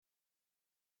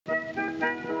Hello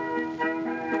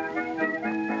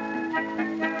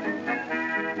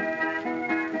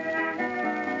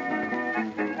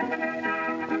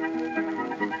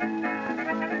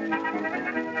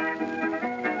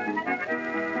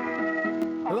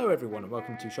everyone and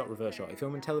welcome to Shot Reverse Shot, a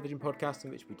film and television podcast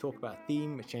in which we talk about a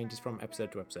theme which changes from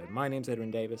episode to episode. My name's Edwin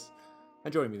Davis,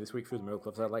 and joining me this week through the miracle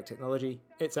of satellite technology,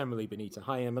 it's Emily Benita.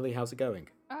 Hi Emily, how's it going?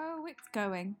 Oh, it's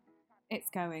going.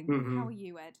 It's going. Mm-hmm. How are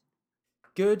you, Ed?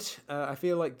 Good. I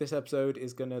feel like this episode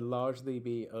is going to largely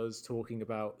be us talking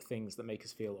about things that make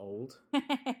us feel old.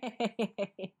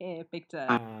 Big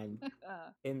turn.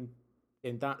 And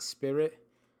in that spirit,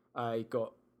 I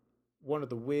got one of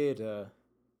the weirder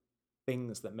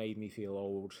things that made me feel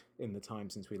old in the time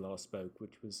since we last spoke,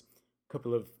 which was a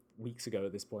couple of weeks ago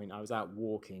at this point. I was out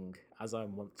walking, as I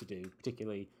want to do,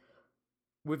 particularly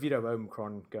with,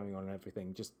 Omicron going on and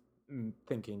everything, just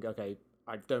thinking, okay,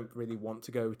 I don't really want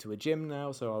to go to a gym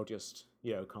now, so I'll just,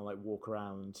 kind of like walk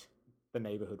around the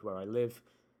neighborhood where I live.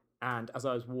 And as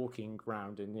I was walking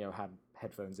around and, had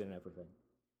headphones in and everything,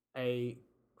 a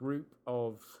group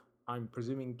of, I'm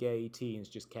presuming, gay teens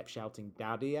just kept shouting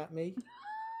 "Daddy" at me.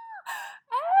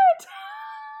 Ed!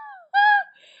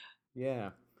 Yeah.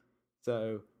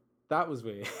 So that was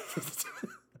weird.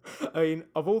 I mean,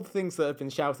 of all the things that have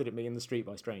been shouted at me in the street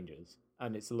by strangers,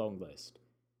 and it's a long list,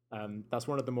 that's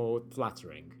one of the more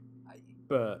flattering.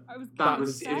 But it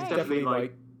was definitely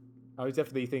like, I was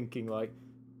definitely thinking like,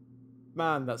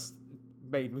 man, that's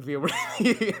made me feel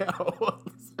really old.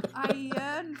 I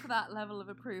yearn for that level of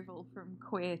approval from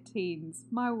queer teens.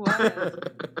 My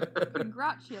word.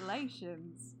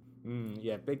 Congratulations.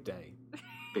 Yeah, big day.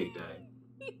 Big day.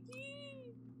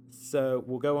 So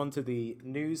we'll go on to the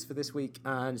news for this week,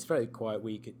 and it's a very quiet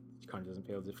week. It kind of doesn't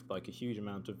feel as if like a huge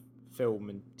amount of film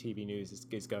and TV news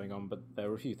is going on, but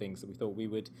there are a few things that we thought we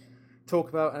would talk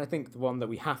about, and I think the one that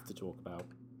we have to talk about,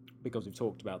 because we've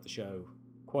talked about the show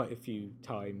quite a few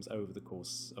times over the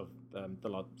course of the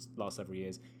last several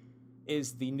years,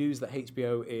 is the news that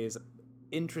HBO is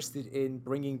interested in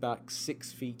bringing back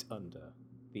 6 Feet Under,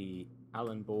 the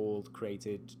Alan Ball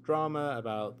created drama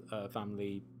about a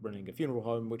family running a funeral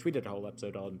home, which we did a whole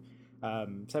episode on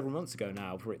several months ago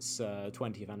now for its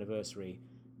 20th anniversary.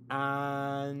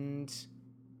 And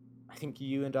I think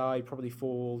you and I probably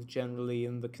fall generally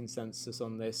in the consensus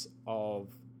on this of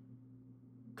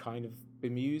kind of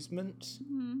bemusement.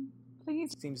 Mm-hmm.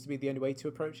 Please. Seems to be the only way to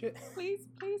approach it. Please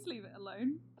leave it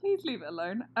alone. Please leave it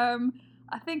alone.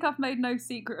 I think I've made no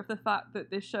secret of the fact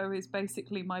that this show is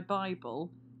basically my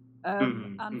Bible.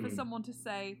 And for someone to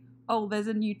say, "Oh, there's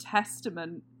a New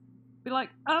Testament," be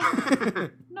like,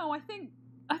 "No, I think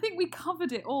we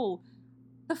covered it all."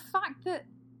 The fact that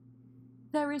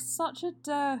there is such a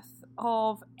dearth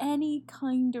of any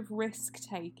kind of risk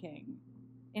taking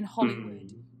in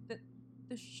Hollywood, that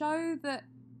the show that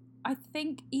I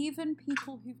think even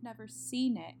people who've never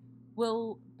seen it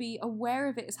will be aware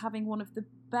of it as having one of the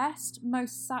best,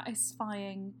 most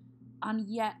satisfying, and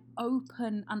yet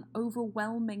open and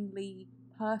overwhelmingly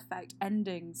perfect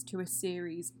endings to a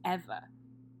series ever.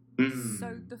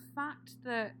 So the fact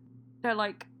that they're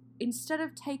like, instead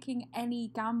of taking any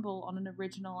gamble on an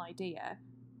original idea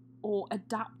or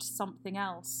adapt something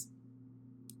else,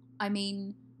 I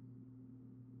mean,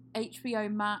 HBO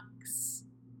Max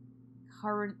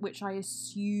current, which I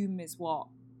assume is what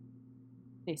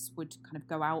this would kind of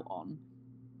go out on,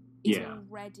 is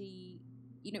already,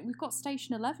 we've got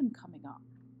Station 11 coming up,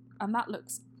 and that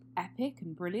looks epic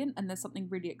and brilliant, and there's something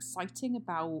really exciting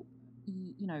about,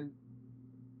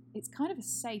 it's kind of a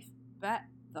safe bet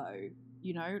though,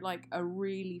 like a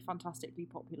really fantastically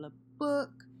popular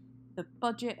book, the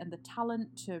budget and the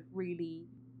talent to really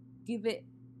give it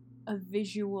a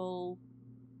visual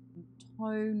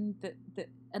tone that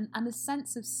and a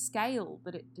sense of scale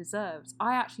that it deserves.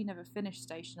 I actually never finished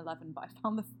Station 11, but I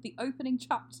found the opening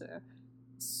chapter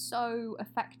so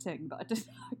affecting that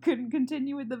I couldn't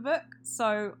continue with the book.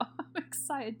 So I'm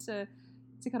excited to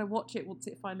kind of watch it once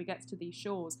it finally gets to these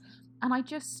shores. And I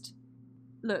just,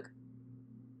 look,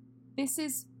 this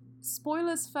is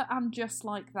spoilers for And Just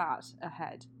Like That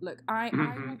ahead. Look, I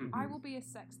will be a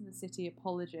Sex and the City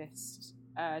apologist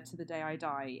to the day I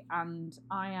die, and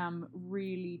I am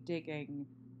really digging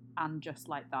And Just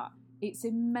Like That. It's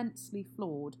immensely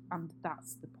flawed, and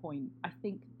that's the point. I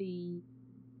think the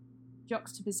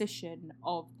juxtaposition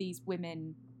of these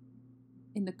women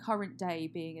in the current day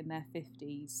being in their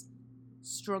 50s,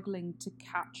 struggling to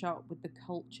catch up with the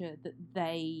culture that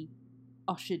they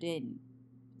ushered in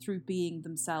through being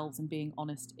themselves and being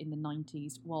honest in the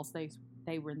 90s whilst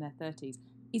they were in their 30s,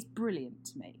 is brilliant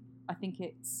to me. I think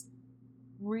it's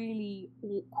really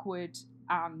awkward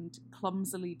and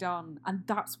clumsily done, and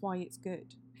that's why it's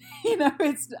good. You know,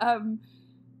 it's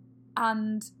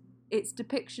and its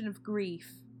depiction of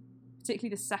grief,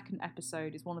 particularly the second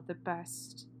episode, is one of the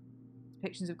best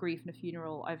depictions of grief in a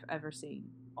funeral I've ever seen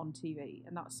on TV,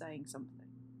 and that's saying something.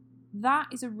 That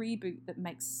is a reboot that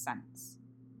makes sense,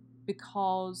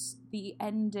 because the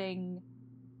ending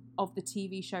of the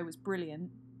TV show was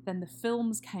brilliant. Then the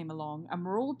films came along, and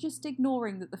we're all just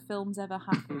ignoring that the films ever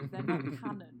happened. They're not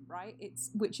canon, right?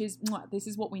 This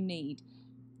is what we need,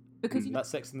 because that's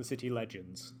Sex and the City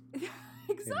Legends.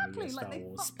 Exactly, the like they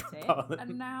Wars fucked it, parlance.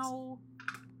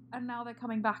 and now they're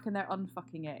coming back and they're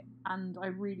unfucking it, and I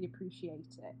really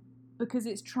appreciate it, because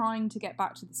it's trying to get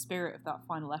back to the spirit of that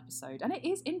final episode. And it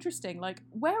is interesting, like,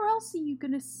 where else are you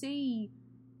going to see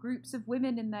groups of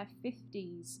women in their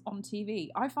 50s on TV?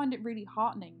 I find it really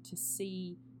heartening to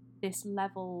see this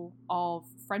level of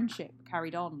friendship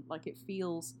carried on. Like, it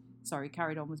feels... Sorry,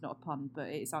 carried on was not a pun, but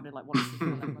it sounded like one of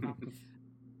the...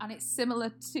 And it's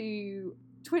similar to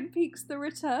Twin Peaks The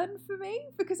Return for me,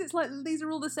 because it's like, these are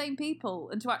all the same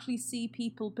people, and to actually see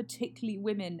people, particularly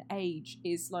women, age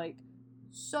is like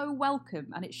so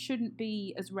welcome, and it shouldn't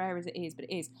be as rare as it is, but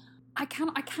it is. I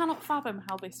cannot fathom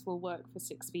how this will work for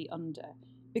 6 Feet Under,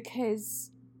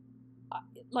 because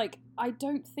I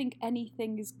don't think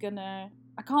anything is gonna...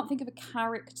 I can't think of a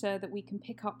character that we can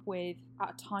pick up with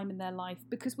at a time in their life,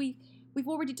 because we've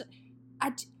already done...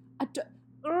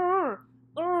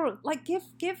 Like,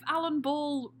 give Alan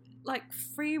Ball like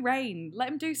free reign. Let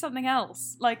him do something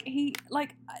else. Like,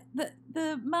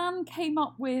 the man came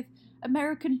up with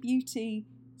American Beauty,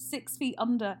 6 Feet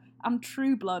Under, and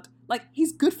True Blood. Like,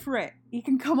 he's good for it. He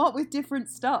can come up with different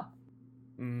stuff.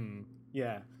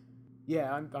 Yeah,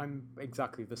 I'm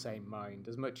exactly the same mind.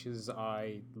 As much as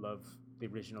I love the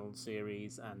original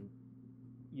series, and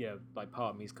yeah, like,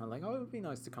 part of me is kind of like, oh, it would be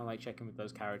nice to kind of like check in with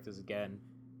those characters again.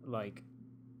 Like,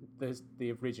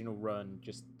 the original run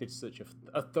just did such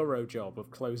a thorough job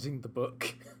of closing the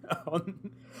book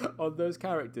on those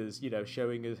characters, you know,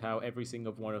 showing us how every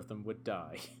single one of them would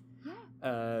die.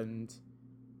 And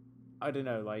I don't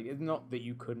know, like, it's not that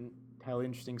you couldn't tell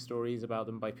interesting stories about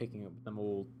them by picking up them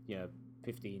all, you know,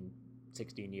 15,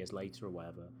 16 years later or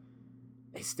whatever.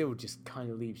 It still just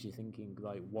kind of leaves you thinking,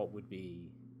 like, what would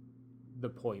be the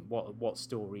point? What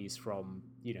stories from,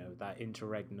 you know, that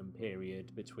interregnum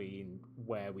period between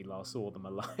where we last saw them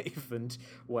alive and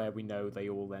where we know they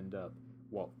all end up,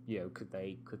 what, you know, could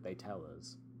they tell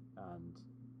us? And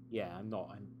yeah,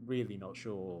 I'm really not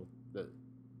sure that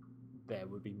there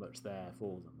would be much there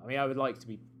for them. I mean, I would like to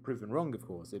be proven wrong, of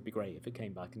course. It'd be great if it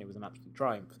came back and it was an absolute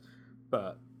triumph,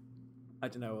 but I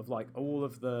don't know, of like all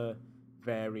of the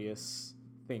various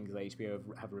things that HBO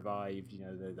have revived, you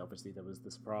know, obviously there was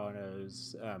The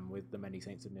Sopranos, with The Many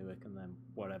Saints of Newark, and then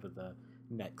whatever the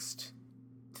next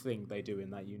thing they do in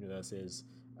that universe is,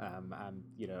 and,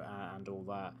 you know, and all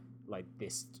that. Like,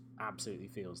 this absolutely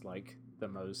feels like the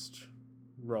most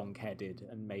wrong-headed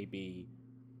and maybe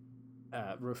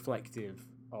reflective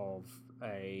of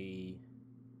a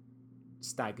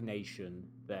stagnation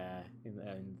there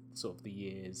in sort of the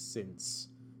years since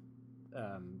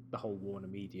the whole Warner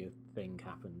Media thing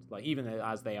happened. Like, even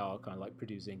as they are kind of like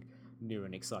producing new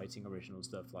and exciting original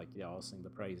stuff, like, yeah, I'll sing the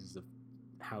praises of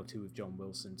How To with John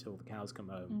Wilson till the cows come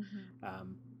home.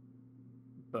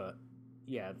 But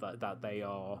yeah, that they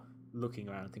are looking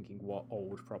around and thinking, what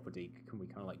old property can we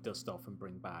kind of like dust off and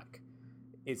bring back,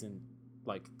 isn't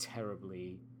like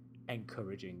terribly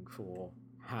encouraging for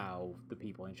how the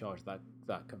people in charge of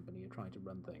that company are trying to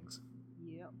run things.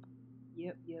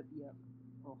 Yep.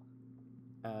 Oh.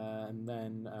 And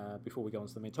then before we go on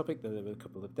to the main topic, there were a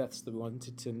couple of deaths that we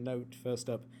wanted to note. First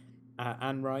up,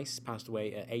 Anne Rice passed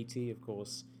away at 80, of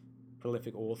course.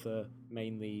 Prolific author,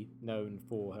 mainly known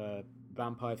for her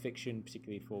vampire fiction,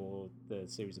 particularly for the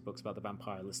series of books about the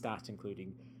vampire Lestat,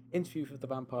 including Interview with the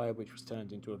Vampire, which was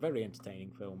turned into a very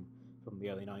entertaining film from the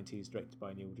early 90s, directed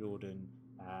by Neil Jordan,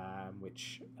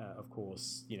 which, of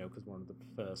course, you know, because one of the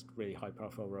first really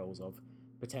high-profile roles of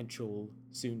potential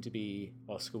soon-to-be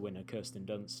Oscar winner Kirsten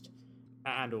Dunst,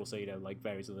 and also, you know, like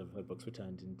various other of her books were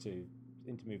turned into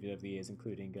movies over the years,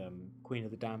 including Queen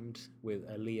of the Damned with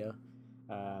Aaliyah.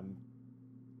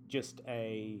 Just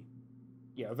a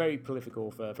very prolific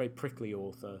author, a very prickly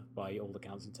author by all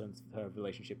accounts in terms of her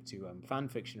relationship to fan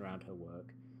fiction around her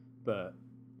work, but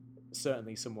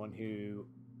certainly someone who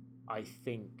I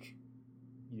think,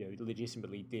 you know,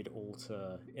 legitimately did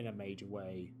alter in a major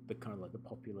way the kind of like the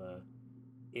popular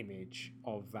image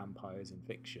of vampires in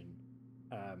fiction.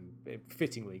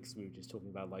 Fittingly, because we were just talking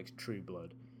about like True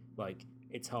Blood, like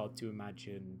it's hard to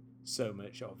imagine so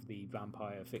much of the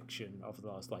vampire fiction of the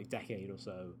last like decade or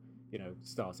so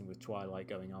starting with Twilight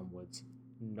going onwards,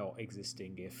 not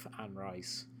existing if Anne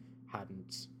Rice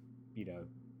hadn't,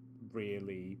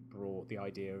 really brought the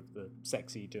idea of the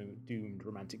sexy, doomed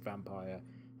romantic vampire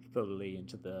fully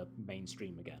into the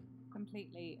mainstream again.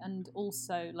 Completely. And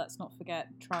also, let's not forget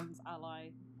trans ally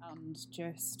and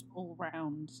just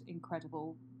all-round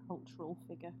incredible cultural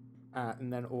figure.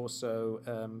 And then also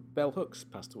Bell Hooks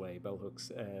passed away. Bell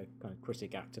Hooks, kind of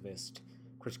critic, activist,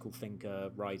 critical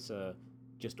thinker, writer,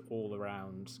 just all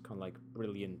around kind of like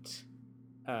brilliant,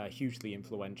 hugely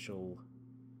influential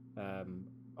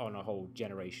on a whole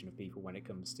generation of people when it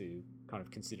comes to kind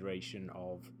of consideration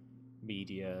of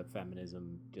media,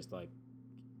 feminism, just like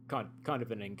kind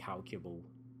of an incalculable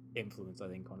influence, I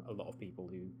think, on a lot of people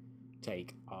who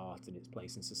take art and its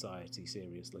place in society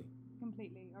seriously.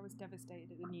 Completely. I was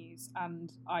devastated at the news,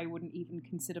 and I wouldn't even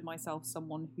consider myself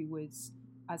someone who was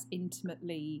as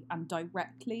intimately and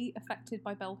directly affected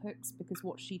by Bell Hooks, because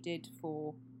what she did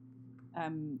for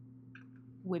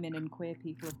women and queer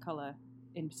people of colour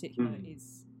in particular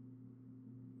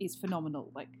is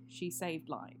phenomenal. Like, she saved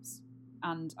lives.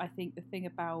 And I think the thing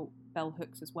about Bell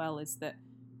Hooks as well is that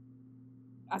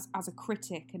as a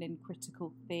critic and in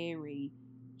critical theory,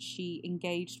 she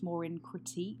engaged more in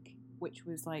critique, which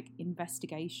was like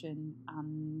investigation,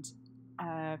 and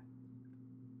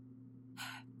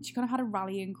she kind of had a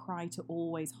rallying cry to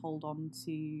always hold on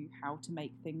to how to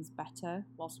make things better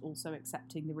whilst also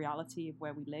accepting the reality of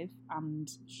where we live.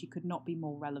 And she could not be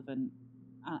more relevant,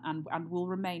 and will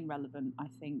remain relevant, I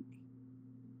think,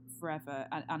 forever.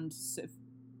 And sort of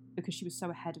because she was so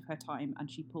ahead of her time and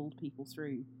she pulled people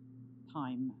through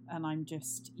time. And I'm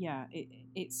just,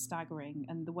 it's staggering.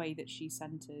 And the way that she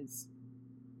centres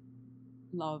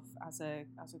love as a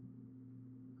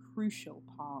crucial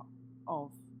part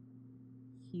of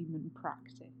human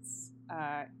practice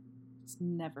just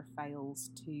never fails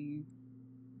to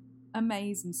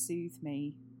amaze and soothe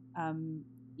me,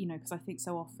 because I think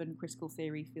so often critical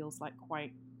theory feels like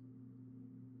quite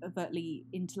overtly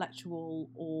intellectual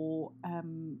or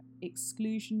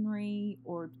exclusionary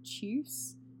or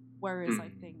obtuse, whereas I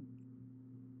think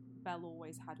Bell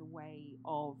always had a way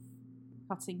of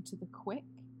cutting to the quick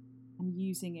and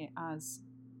using it as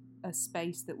a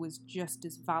space that was just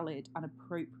as valid and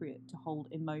appropriate to hold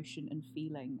emotion and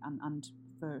feeling, and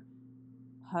for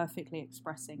perfectly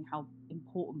expressing how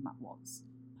important that was.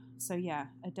 So yeah,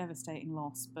 a devastating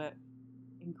loss, but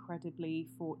incredibly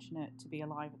fortunate to be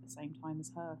alive at the same time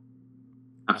as her.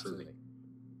 Absolutely.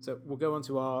 So we'll go on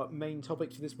to our main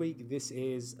topic for this week. This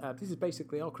is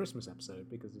basically our Christmas episode,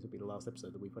 because this will be the last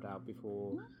episode that we put out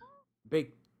before the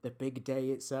big day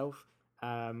itself.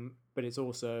 But it's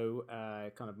also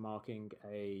kind of marking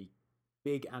a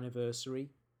big anniversary,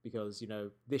 because,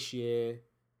 this year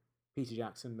Peter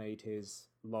Jackson made his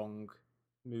long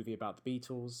movie about the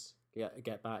Beatles,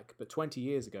 Get Back, but 20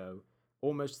 years ago,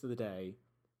 almost to the day,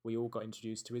 we all got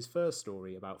introduced to his first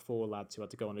story about four lads who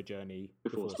had to go on a journey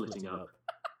before splitting up.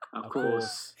 Of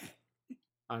course,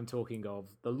 I'm talking of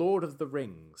The Lord of the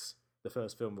Rings, the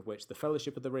first film of which, The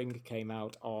Fellowship of the Ring, came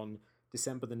out on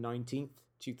December the 19th,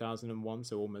 2001,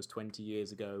 so almost 20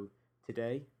 years ago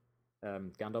today.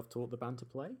 Gandalf taught the band to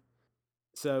play.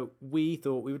 So we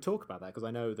thought we would talk about that, because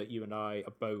I know that you and I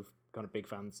are both kind of big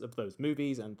fans of those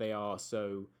movies, and they are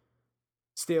so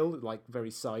still like very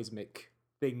seismic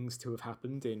things to have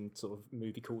happened in sort of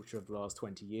movie culture of the last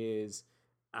 20 years.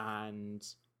 And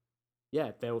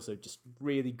yeah, they're also just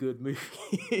really good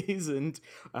movies, and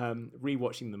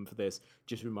rewatching them for this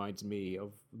just reminds me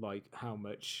of like how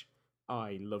much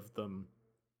I loved them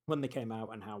when they came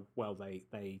out and how well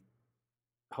they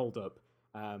hold up.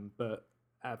 But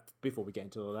before we get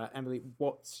into all that, Emily,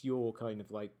 what's your kind of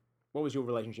like, what was your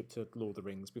relationship to Lord of the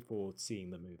Rings before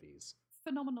seeing the movies?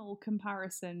 Phenomenal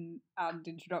comparison and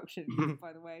introduction,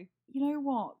 by the way. You know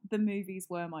what? The movies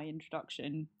were my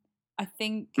introduction. I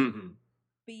think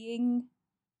being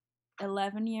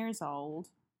 11 years old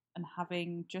and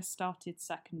having just started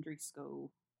secondary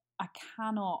school, I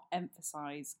cannot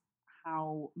emphasize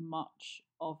how much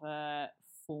of a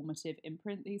formative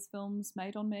imprint these films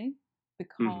made on me,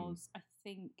 because I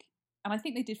think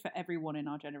they did for everyone in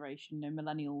our generation.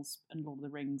 Millennials and Lord of the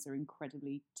Rings are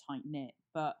incredibly tight-knit,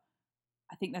 but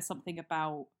I think there's something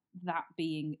about that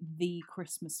being the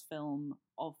Christmas film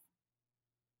of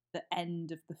the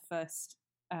end of the first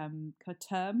kind of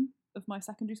term of my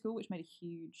secondary school, which made a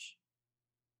huge.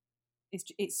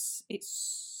 It's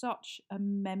such a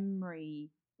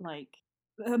memory, like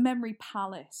a memory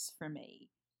palace for me,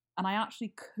 and I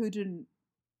actually couldn't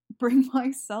bring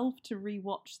myself to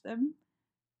rewatch them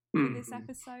for this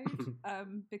episode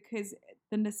because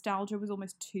the nostalgia was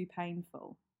almost too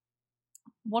painful.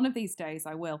 One of these days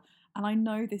I will. And I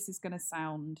know this is going to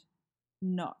sound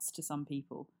nuts to some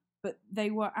people, but they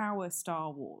were our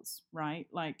Star Wars, right?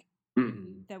 Like,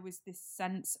 there was this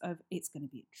sense of it's going to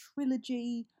be a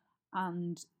trilogy,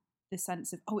 and the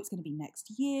sense of, oh, it's going to be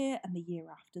next year and the year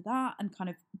after that, and kind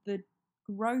of the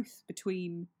growth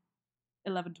between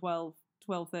 11, 12,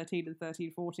 12, 13 and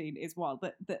 13, 14 is wild.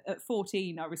 But at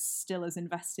 14, I was still as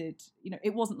invested. You know,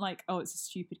 it wasn't like, oh, it's a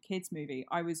stupid kids movie.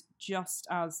 I was just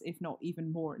as, if not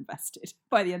even more invested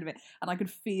by the end of it. And I could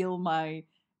feel my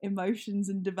emotions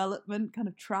and development kind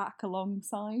of track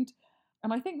alongside.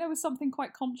 And I think there was something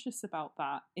quite conscious about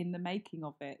that in the making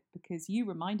of it, because you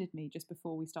reminded me just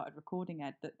before we started recording,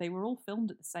 Ed, that they were all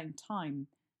filmed at the same time.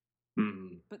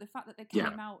 But the fact that they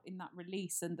came out in that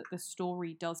release and that the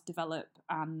story does develop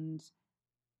and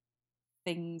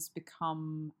things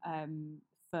become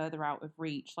further out of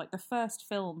reach. Like, the first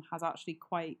film has actually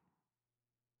quite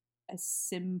a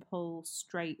simple,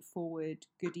 straightforward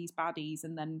goodies, baddies,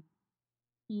 and then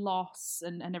loss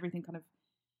and everything kind of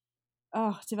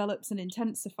develops and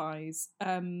intensifies.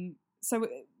 So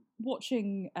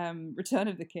watching Return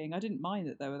of the King, I didn't mind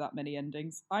that there were that many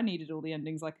endings. I needed all the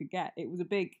endings I could get. It was a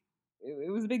big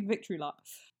victory lap.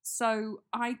 So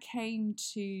I came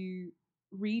to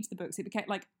read the books. It became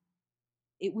like,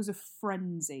 it was a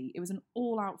frenzy. It was an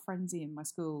all-out frenzy in my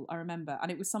school, I remember.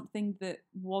 And it was something that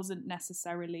wasn't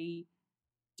necessarily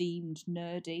deemed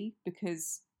nerdy,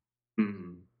 because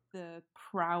the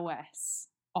prowess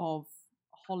of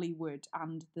Hollywood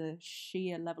and the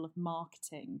sheer level of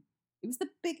marketing. It was the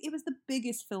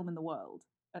biggest film in the world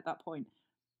at that point.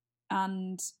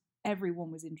 And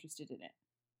everyone was interested in it.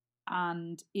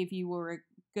 And if you were a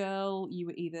girl, you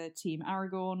were either Team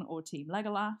Aragorn or Team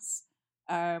Legolas.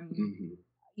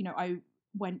 You know, I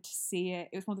went to see it.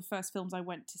 It was one of the first films I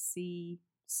went to see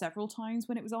several times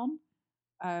when it was on.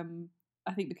 I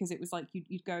think because it was like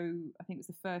you'd go, I think it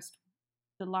was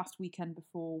the last weekend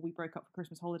before we broke up for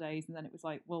Christmas holidays, and then it was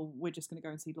like, well, we're just going to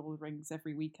go and see Lord of the Rings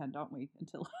every weekend, aren't we?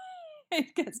 Until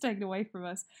it gets taken away from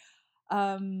us.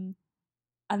 And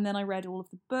then I read all of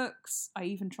the books. I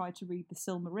even tried to read the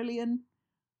Silmarillion.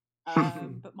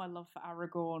 But my love for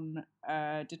Aragorn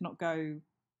did not go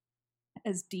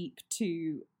as deep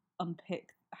to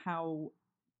unpick how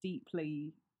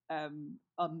deeply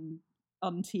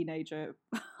un-teenager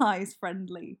eyes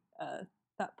friendly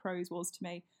that prose was to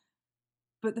me.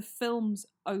 But the films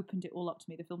opened it all up to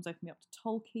me. The films opened me up to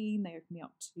Tolkien. They opened me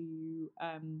up to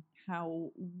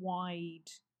how wide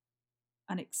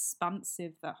and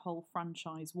expansive that whole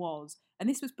franchise was. And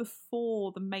this was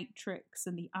before the Matrix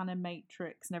and the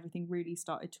Animatrix and everything really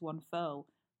started to unfurl.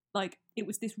 Like, it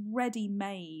was this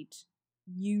ready-made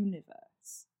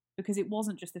universe, because it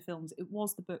wasn't just the films, it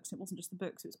was the books, it wasn't just the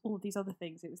books, it was all of these other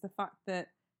things. It was the fact that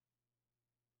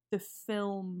the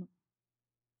films,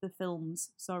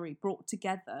 brought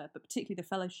together, but particularly the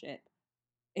Fellowship,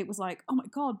 it was like, oh my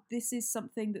god, this is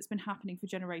something that's been happening for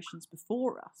generations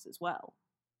before us as well.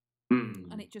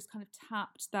 And it just kind of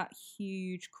tapped that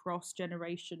huge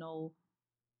cross-generational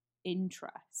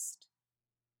interest.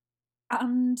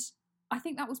 And I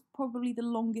think that was probably the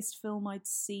longest film I'd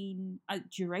seen,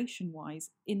 duration-wise,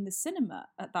 in the cinema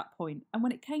at that point. And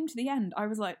when it came to the end, I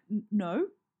was like, no,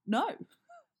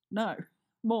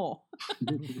 more.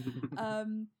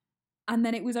 And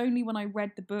then it was only when I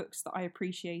read the books that I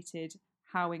appreciated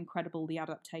how incredible the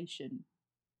adaptation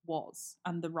was,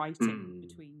 and the writing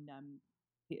between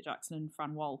Peter Jackson and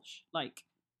Fran Walsh, like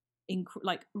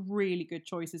really good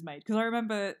choices made. Because I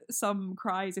remember some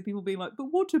cries of people being like, "But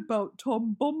what about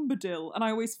Tom Bombadil?" And I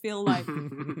always feel like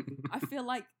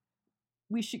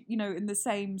we should, you know, in the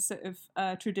same sort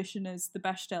of tradition as the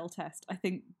Bechdel test, I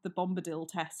think the Bombadil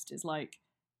test is like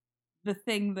the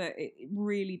thing that it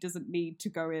really doesn't need to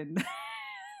go in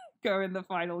the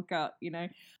final cut. You know,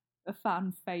 a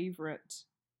fan favorite.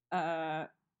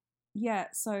 Yeah,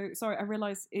 so sorry, I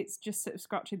realise it's just sort of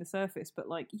scratching the surface, but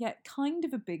like, yeah, kind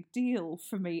of a big deal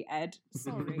for me, Ed.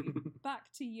 Sorry, back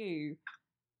to you,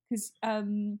 because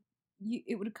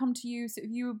it would have come to you sort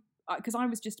of because I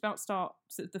was just about to start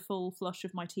sort of the full flush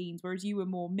of my teens, whereas you were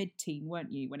more mid-teen,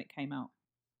 weren't you, when it came out?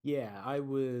 Yeah, I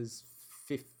was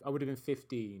I would have been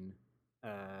 15,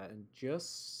 and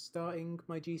just starting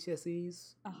my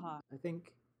GCSEs. I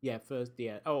think. Yeah, first.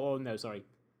 Yeah. Oh no, sorry,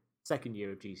 second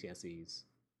year of GCSEs.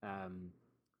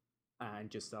 And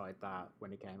just started that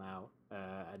when it came out,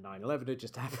 and 9/11 had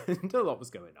just happened. A lot was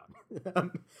going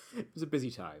on. It was a busy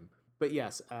time. But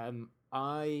yes,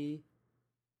 I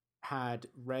had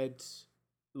read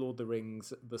Lord of the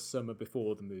Rings the summer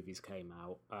before the movies came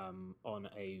out, on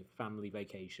a family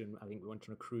vacation. I think we went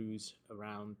on a cruise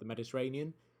around the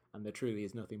Mediterranean, and there truly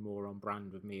is nothing more on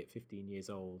brand with me at 15 years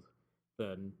old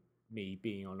than me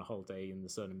being on a holiday in the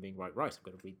sun and being right, I'm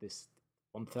going to read this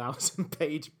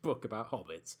 1,000-page book about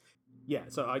hobbits. Yeah,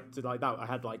 so I did like that. I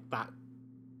had like that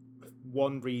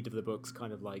one read of the book's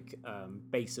kind of like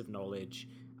base of knowledge,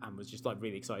 and was just like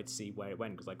really excited to see where it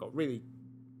went, because I got really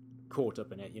caught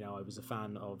up in it. You know, I was a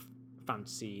fan of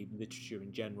fantasy literature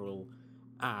in general,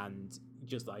 and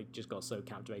just got so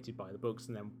captivated by the books.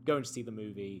 And then going to see the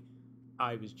movie,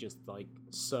 I was just like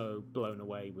so blown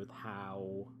away with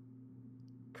how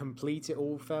complete it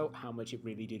all felt, how much it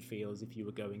really did feel as if you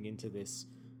were going into this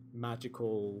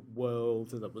magical world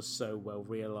that was so well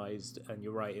realized. And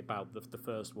you're right about the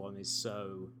first one is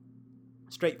so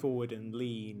straightforward and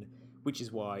lean, which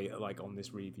is why, like, on this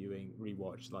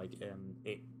rewatch, like,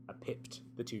 I pipped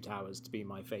The Two Towers to be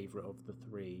my favorite of the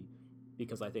three,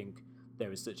 because I think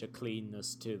there is such a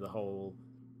cleanness to the whole,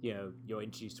 you know, you're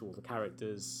introduced to all the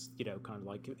characters, you know, kind of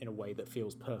like in a way that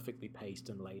feels perfectly paced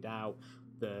and laid out.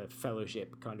 The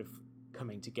Fellowship kind of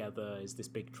coming together is this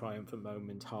big triumphant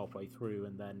moment halfway through,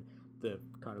 and then the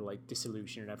kind of like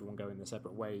dissolution and everyone going their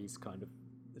separate ways kind of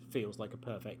feels like a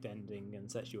perfect ending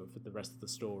and sets you up for the rest of the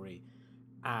story.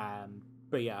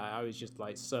 But yeah, I was just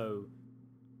like so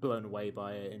blown away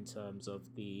by it in terms of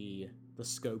the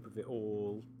scope of it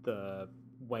all, the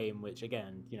way in which,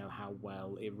 again, you know, how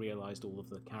well it realized all of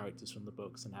the characters from the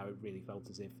books, and how it really felt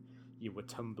as if you were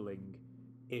tumbling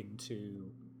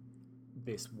into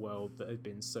this world that had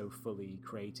been so fully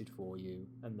created for you.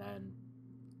 And then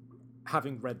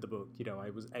having read the book, you know, I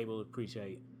was able to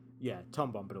appreciate, yeah,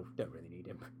 Tom Bombadil, don't really need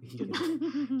him.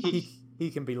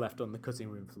 He can be left on the cutting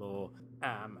room floor.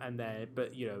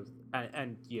 But you know,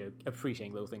 and you know,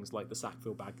 appreciating little things like the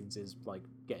Sackville Bagginses like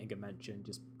getting a mention,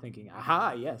 just thinking,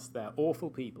 aha, yes, they're awful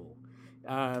people,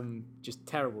 just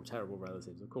terrible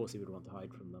relatives. Of course, he would want to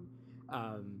hide from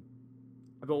them.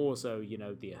 But also, you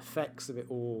know, the effects of it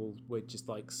all were just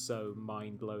like so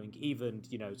mind blowing. Even,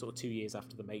 you know, sort of 2 years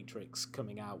after The Matrix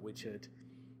coming out, which had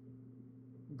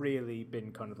really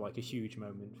been kind of like a huge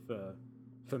moment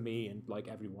for me and like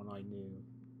everyone I knew.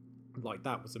 Like,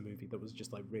 that was a movie that was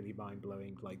just like really mind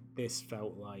blowing. Like, this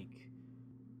felt like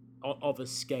of a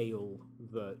scale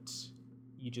that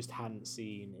you just hadn't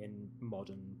seen in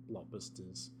modern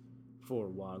blockbusters for a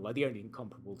while. Like, the only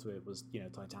comparable to it was, you know,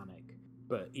 Titanic.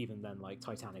 But even then, like,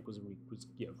 Titanic was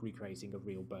you know, recreating a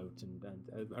real boat and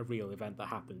a real event that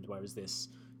happened, whereas this,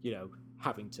 you know,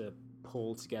 having to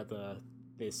pull together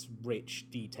this rich,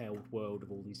 detailed world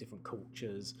of all these different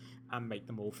cultures and make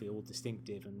them all feel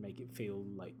distinctive and make it feel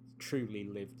like truly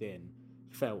lived in,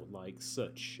 felt like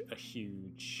such a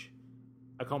huge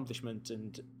accomplishment.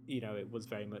 And, you know, it was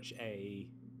very much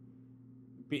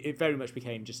it very much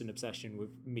became just an obsession with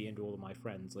me and all of my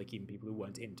friends, like even people who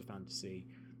weren't into fantasy.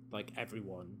 Like,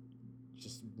 everyone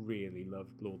just really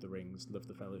loved Lord of the Rings, loved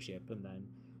the Fellowship. And then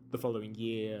the following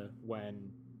year,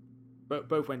 when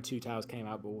both when Two Towers came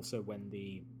out, but also when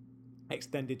the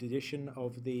extended edition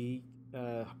of the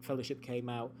Fellowship came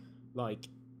out, like,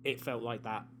 it felt like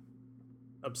that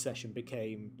obsession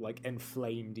became like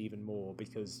inflamed even more,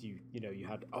 because you know you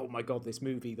had, oh my god, this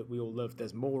movie that we all loved,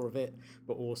 there's more of it,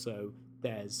 but also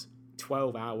there's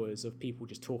 12 hours of people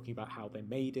just talking about how they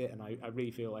made it. And I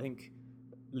really feel, I think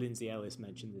Lindsay Ellis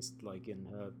mentioned this like in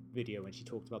her video when she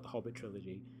talked about the Hobbit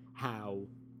trilogy, how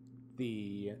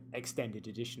the extended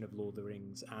edition of Lord of the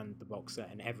Rings and the box set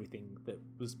and everything that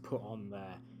was put on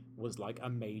there was like a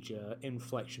major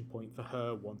inflection point for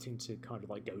her wanting to kind of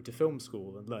like go to film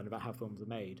school and learn about how films are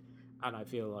made. And I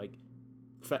feel like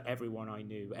for everyone I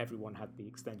knew, everyone had the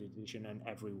extended edition and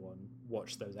everyone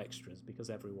watched those extras, because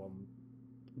everyone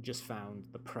just found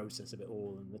the process of it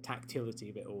all and the tactility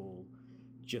of it all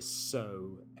just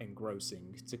so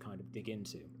engrossing to kind of dig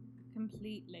into.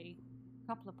 Completely. A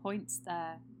couple of points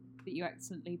there that you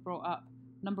excellently brought up.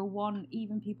 Number one,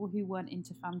 even people who weren't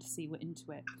into fantasy were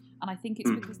into it. And I think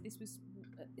it's because this was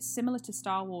similar to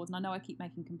Star Wars, and I know I keep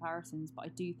making comparisons, but I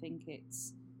do think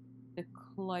it's the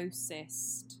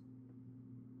closest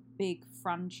big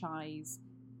franchise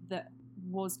that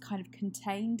was kind of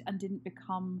contained and didn't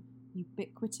become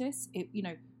ubiquitous. It, you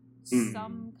know,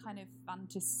 some kind of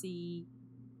fantasy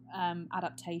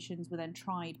adaptations were then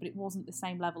tried, but it wasn't the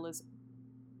same level as,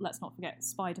 let's not forget,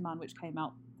 Spider-Man, which came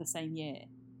out the same year,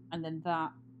 and then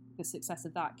the success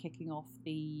of that kicking off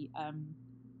the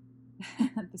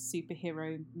the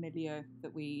superhero milieu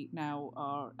that we now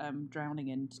are drowning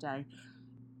in today.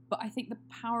 But I think the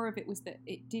power of it was that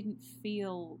it didn't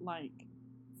feel like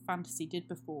fantasy did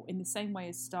before. In the same way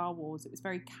as Star Wars, it was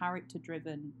very character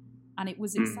driven and it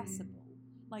was accessible.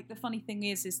 Like, the funny thing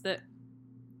is that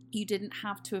you didn't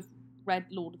have to have read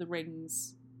Lord of the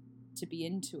Rings to be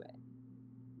into it.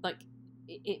 Like,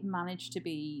 it managed to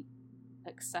be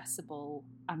accessible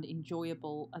and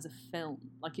enjoyable as a film.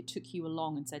 Like, it took you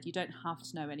along and said, you don't have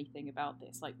to know anything about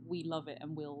this. Like, we love it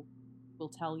and we'll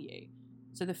tell you.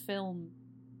 So the film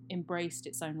embraced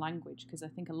its own language, because I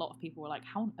think a lot of people were like,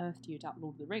 how on earth do you adapt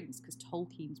Lord of the Rings? Because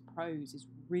Tolkien's prose is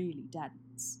really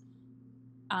dense.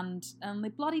 And they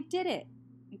bloody did it.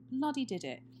 They bloody did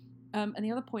it. And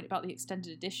the other point about the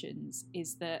extended editions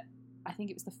is that I think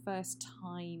it was the first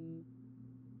time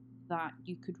that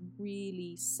you could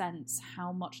really sense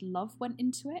how much love went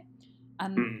into it.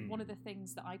 And one of the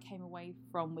things that I came away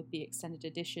from with the extended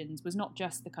editions was not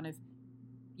just the kind of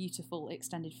beautiful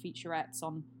extended featurettes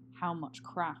on how much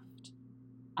craft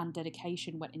and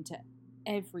dedication went into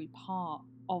every part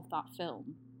of that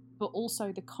film, but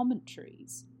also the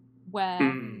commentaries,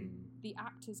 where the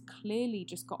actors clearly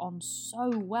just got on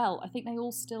so well. I think they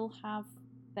all still have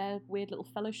their weird little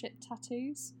fellowship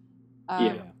tattoos.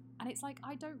 And it's like,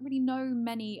 I don't really know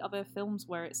many other films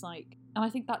where it's like, and I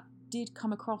think that did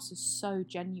come across as so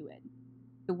genuine,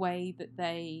 the way that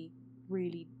they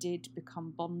really did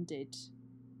become bonded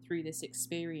through this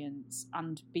experience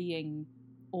and being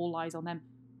all eyes on them.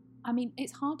 I mean,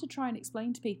 it's hard to try and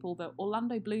explain to people that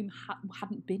Orlando Bloom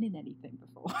hadn't been in anything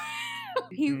before.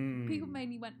 People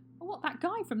mainly went, oh, what, that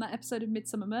guy from that episode of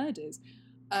Midsummer Murders?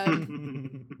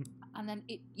 And then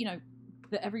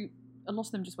a lot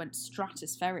of them just went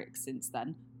stratospheric since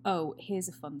then. Oh, here's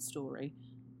a fun story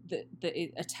that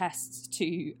it attests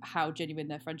to how genuine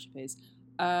their friendship is.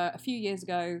 A few years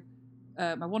ago,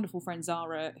 my wonderful friend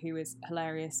Zara, who is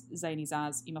hilarious, Zany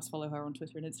Zaz, you must follow her on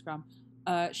Twitter and Instagram,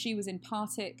 she was in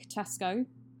Partick Tesco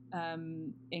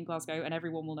in Glasgow, and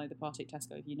everyone will know the Partick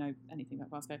Tesco if you know anything about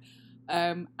Glasgow.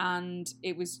 And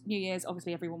it was New Year's,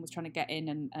 obviously everyone was trying to get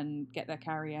in and get their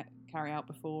carry out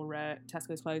before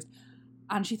Tesco's closed.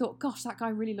 And she thought, gosh, that guy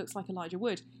really looks like Elijah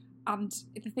Wood. And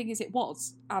the thing is, it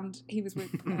was. And he was with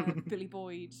Billy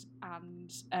Boyd and...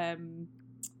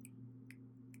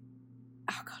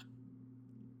 oh, God.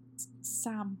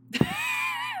 Sam.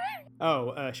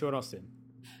 Sean Austin.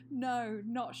 No,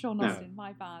 not Sean Austin.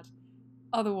 My bad.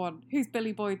 Other one. Who's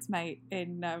Billy Boyd's mate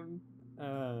in...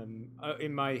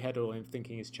 in my head, all I'm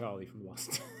thinking is Charlie from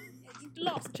Lost.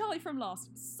 Lost, Charlie from Lost.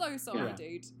 So sorry,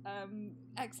 dude.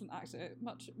 Excellent actor,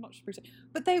 much appreciated.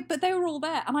 But they were all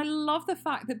there, and I love the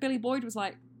fact that Billy Boyd was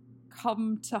like,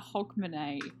 "Come to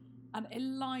Hogmanay," and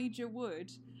Elijah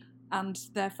Wood and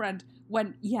their friend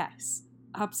went, "Yes,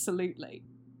 absolutely."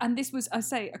 And this was, I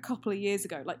say, a couple of years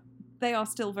ago. Like, they are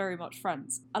still very much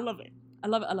friends. I love it. I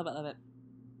love it. I love it. I love it.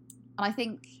 And I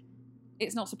think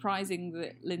it's not surprising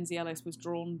that Lindsay Ellis was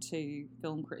drawn to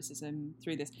film criticism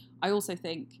through this. I also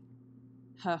think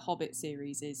her Hobbit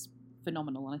series is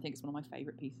phenomenal, and I think it's one of my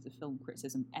favourite pieces of film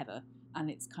criticism ever. And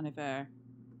it's kind of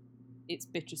it's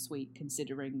bittersweet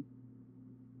considering,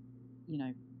 you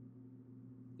know,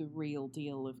 the real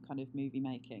deal of kind of movie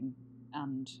making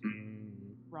and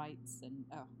rights. And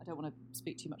I don't want to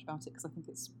speak too much about it because I think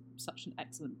it's such an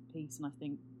excellent piece, and I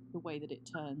think the way that it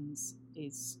turns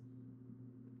is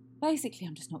basically,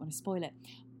 I'm just not going to spoil it.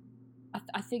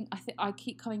 I think I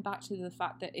keep coming back to the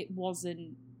fact that it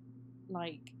wasn't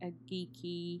like a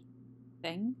geeky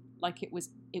thing. Like, it was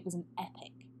an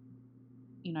epic,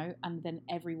 you know, and then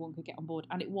everyone could get on board,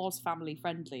 and it was family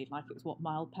friendly. Like, it was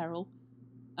Mild Peril,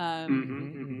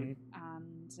 and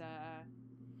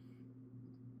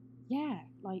yeah,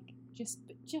 like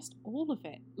just all of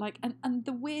it. Like, and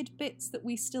the weird bits that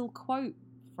we still quote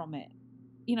from it,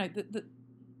 you know,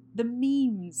 the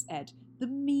memes, Ed, the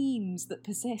memes that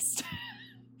persist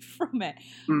from it.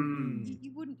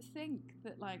 You wouldn't think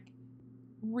that, like,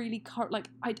 really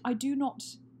I do not,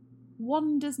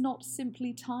 one does not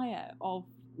simply tire of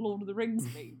Lord of the Rings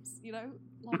memes, you know,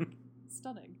 like,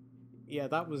 stunning. Yeah,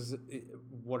 that was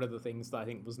one of the things that I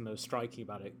think was most striking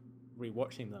about it,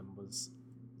 rewatching them, was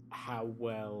how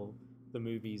well the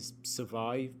movies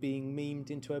survive being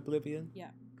memed into oblivion.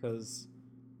 Yeah, because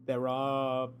there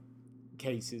are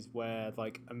cases where,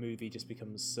 like, a movie just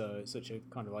becomes such a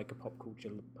kind of like a pop culture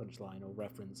punchline or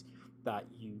reference that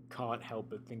you can't help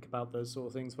but think about those sort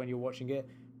of things when you're watching it.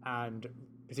 And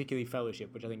particularly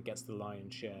Fellowship, which I think gets the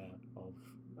lion's share of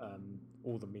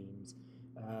all the memes,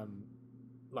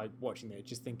 like, watching it,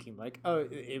 just thinking like, oh,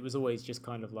 it was always just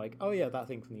kind of like, oh yeah, that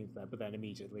thing from the internet, but then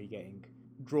immediately getting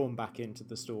drawn back into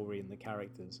the story and the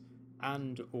characters.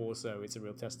 And also, it's a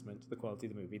real testament to the quality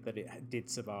of the movie that it did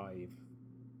survive.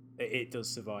 It does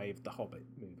survive the Hobbit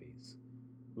movies.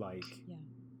 Like, yeah.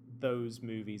 Those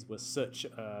movies were such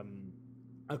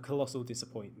a colossal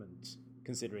disappointment,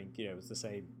 considering, you know, it was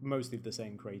mostly the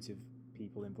same creative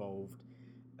people involved,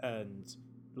 and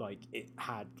like, it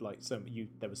had like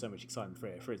there was so much excitement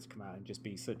for it to come out and just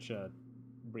be such a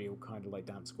real kind of like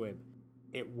damp squib.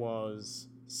 It was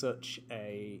such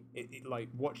like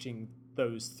watching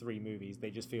those three movies,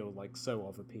 they just feel like so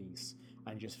of a piece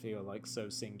and just feel like so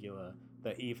singular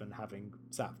that even having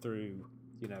sat through,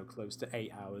 close to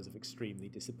 8 hours of extremely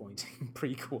disappointing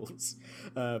prequels,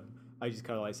 I just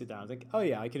kind of like sit down and think, oh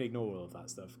yeah, I can ignore all of that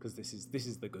stuff because this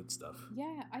is the good stuff.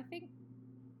 Yeah, I think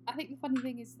the funny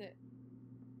thing is that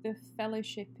the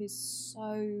Fellowship is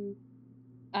so,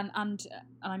 and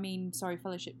I mean, sorry,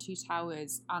 Fellowship, Two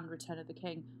Towers, and Return of the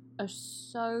King are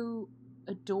so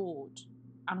adored,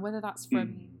 and whether that's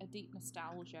from a deep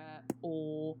nostalgia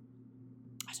or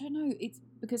I don't know, it's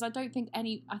because I think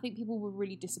people were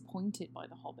really disappointed by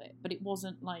The Hobbit, but it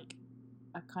wasn't like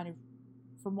a kind of,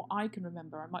 from what I can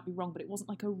remember, I might be wrong, but it wasn't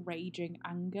like a raging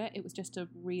anger. It was just a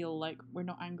real, like, we're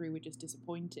not angry, we're just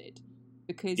disappointed.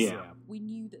 Because we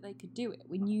knew that they could do it.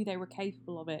 We knew they were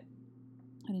capable of it.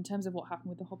 And in terms of what happened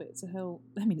with The Hobbit, it's a whole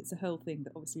thing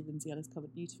that obviously Lindsay Ellis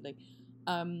covered beautifully.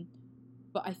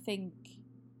 But I think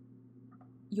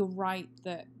you're right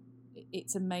that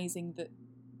it's amazing that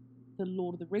the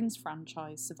Lord of the Rings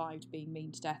franchise survived being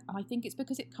mean to death. And I think it's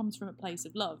because it comes from a place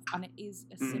of love. And it is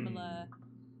a similar...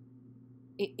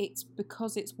 It's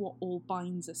because it's what all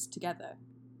binds us together.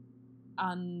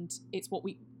 And it's what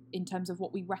we... in terms of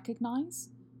what we recognise.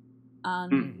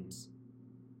 And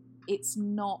it's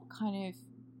not kind of...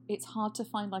 It's hard to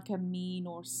find like a mean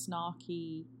or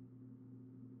snarky...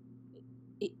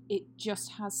 It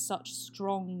just has such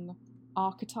strong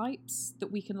archetypes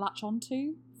that we can latch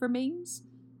onto for memes.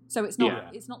 So it's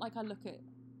not like I look at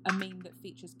a meme that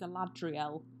features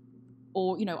Galadriel,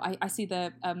 or I see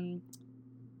the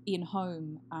Ian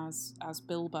Holm as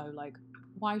Bilbo. Like,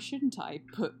 why shouldn't I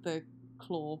put the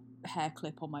claw hair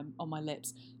clip on my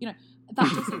lips? That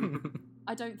doesn't.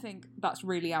 I don't think that's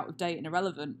really out of date and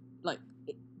irrelevant. Like,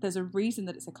 there's a reason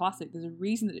that it's a classic. There's a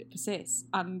reason that it persists,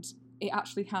 and it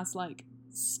actually has like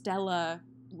stellar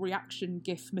reaction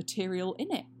GIF material in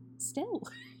it still.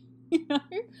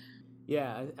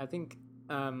 Yeah, I think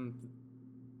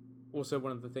also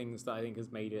one of the things that I think has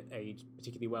made it age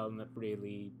particularly well, and that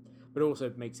really, but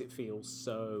also makes it feel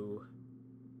so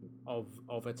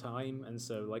of a time, and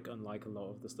so like unlike a lot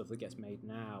of the stuff that gets made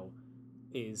now,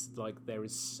 is like there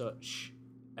is such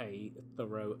a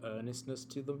thorough earnestness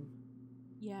to them.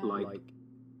 Yeah, like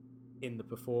in the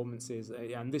performances,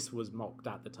 and this was mocked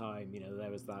at the time. There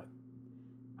was that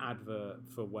advert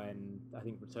for when I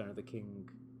think Return of the King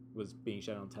was being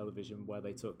shown on television, where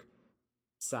they took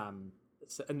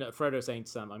Frodo saying to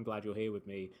Sam, "I'm glad you're here with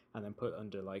me," and then put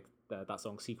under like that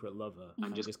song "Secret Lover,"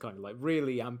 and just kind of like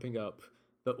really amping up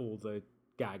all the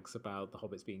gags about the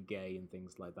hobbits being gay and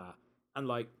things like that. And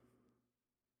like,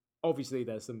 obviously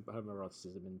there's some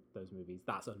homoeroticism in those movies,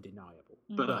 that's undeniable.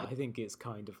 But I think it's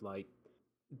kind of like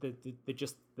the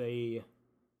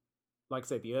like I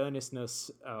say, the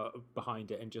earnestness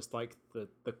behind it, and just like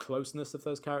the closeness of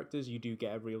those characters. You do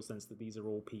get a real sense that these are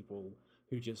all people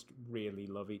who just really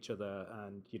love each other,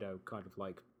 and kind of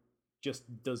like just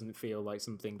doesn't feel like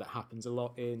something that happens a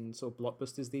lot in sort of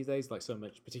blockbusters these days, like so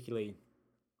much, particularly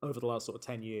over the last sort of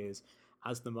 10 years,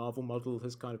 as the Marvel model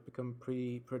has kind of become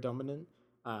predominant.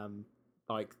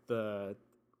 Like the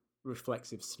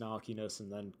reflexive snarkiness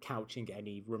and then couching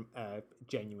any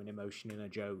genuine emotion in a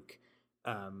joke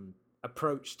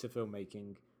approach to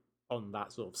filmmaking on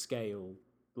that sort of scale,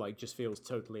 like, just feels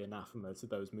totally anathema to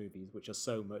those movies, which are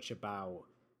so much about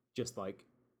just like,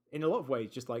 in a lot of ways,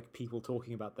 just like people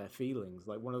talking about their feelings.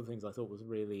 Like, one of the things I thought was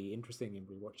really interesting in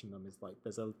rewatching them is like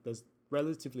there's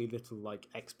relatively little like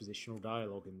expositional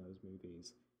dialogue in those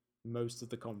movies. Most of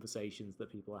the conversations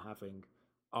that people are having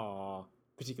are,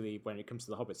 particularly when it comes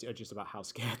to the hobbits, are just about how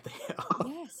scared they are.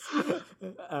 Yes.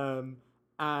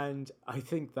 And I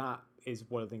think that is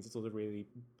one of the things that's also really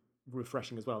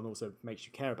refreshing as well, and also makes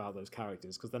you care about those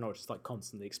characters, because they're not just like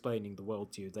constantly explaining the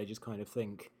world to you. They just kind of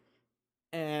think,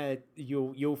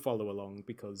 you'll follow along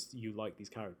because you like these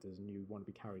characters and you want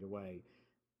to be carried away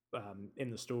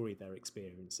in the story they're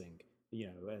experiencing,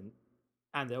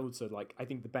 and also, like, I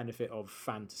think the benefit of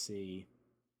fantasy,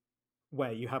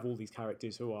 where you have all these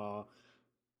characters who are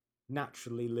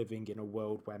naturally living in a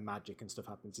world where magic and stuff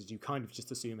happens, is you kind of just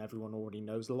assume everyone already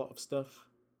knows a lot of stuff,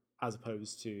 as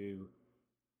opposed to,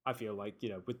 I feel like,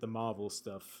 with the Marvel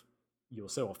stuff, you're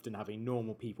so often having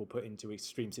normal people put into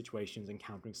extreme situations,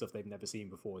 encountering stuff they've never seen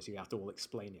before, so you have to all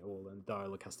explain it all, and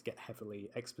dialogue has to get heavily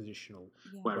expositional.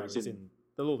 Yeah. Whereas in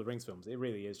the Lord of the Rings films, it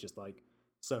really is just like,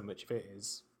 so much of it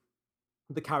is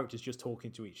the characters just talking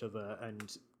to each other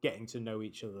and getting to know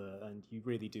each other, and you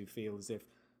really do feel as if,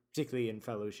 particularly in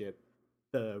Fellowship,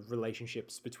 the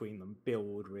relationships between them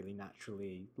build really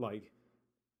naturally. Like,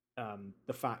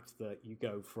 the fact that you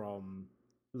go from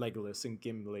Legolas and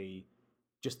Gimli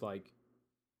just like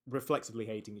reflexively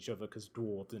hating each other because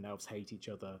dwarves and elves hate each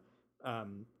other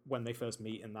when they first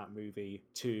meet in that movie,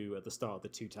 to at the start of the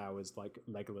Two Towers, like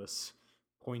Legolas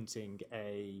pointing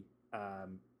an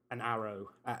arrow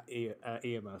at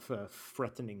Eomer for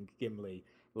threatening Gimli.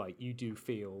 Like, you do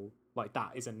feel like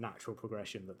that is a natural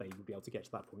progression, that they would be able to get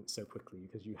to that point so quickly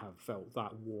because you have felt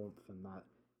that warmth and that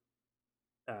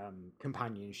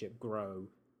companionship grow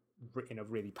in a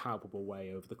really palpable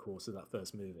way over the course of that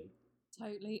first movie.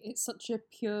 Totally. It's such a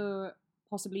pure,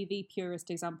 possibly the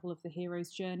purest example of the hero's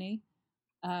journey,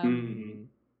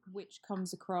 which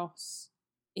comes across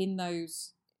in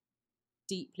those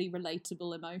deeply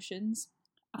relatable emotions.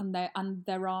 And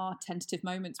there are tentative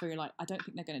moments where you're like, I don't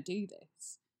think they're going to do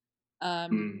this.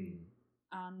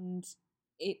 And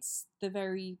it's the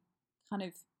very kind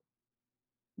of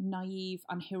naive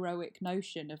and heroic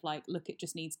notion of like, look, it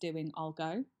just needs doing, I'll go.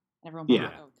 And everyone will be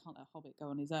like, oh, can't a hobbit go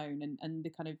on his own? And the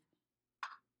kind of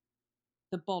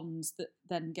the bonds that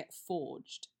then get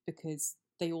forged because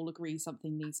they all agree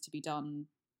something needs to be done,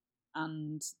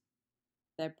 and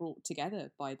they're brought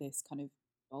together by this kind of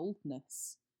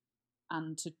boldness,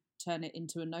 and to turn it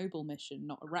into a noble mission,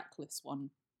 not a reckless one,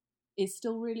 is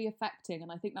still really affecting.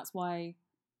 And I think that's why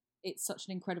it's such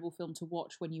an incredible film to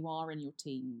watch when you are in your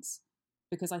teens,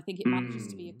 because I think it manages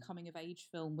to be a coming of age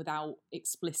film without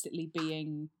explicitly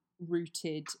being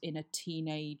rooted in a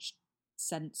teenage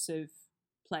sense of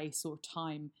place or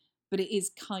time. But it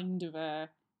is kind of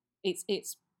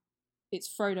it's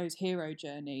Frodo's hero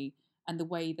journey, and the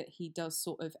way that he does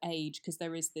sort of age, because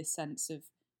there is this sense of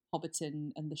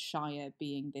Hobbiton and the Shire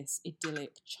being this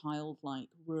idyllic, childlike,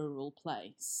 rural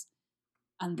place.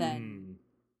 And then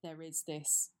there is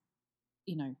this,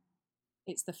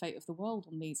 it's the fate of the world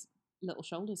on these little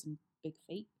shoulders and big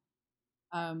feet.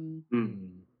 And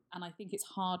I think it's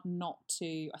hard not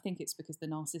to, I think it's because the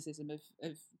narcissism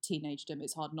of teenagedom,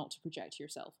 it's hard not to project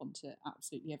yourself onto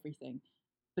absolutely everything.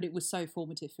 But it was so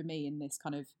formative for me in this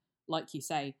kind of, like you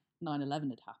say,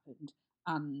 9/11 had happened,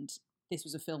 and this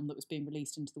was a film that was being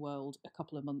released into the world a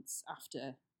couple of months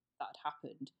after that had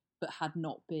happened, but had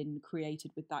not been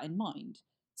created with that in mind.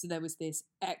 So there was this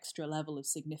extra level of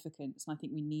significance, and I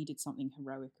think we needed something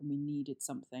heroic, and we needed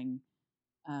something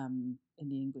in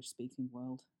the English-speaking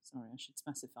world, sorry, I should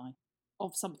specify,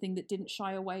 of something that didn't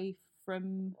shy away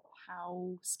from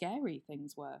how scary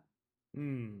things were.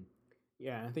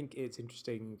 Yeah, I think it's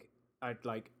interesting.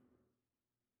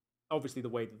 Obviously the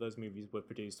way that those movies were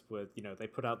produced were, they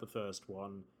put out the first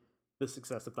one. The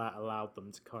success of that allowed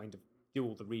them to kind of do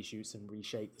all the reshoots and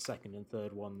reshape the second and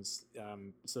third ones.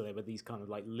 So they were these kind of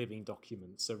like living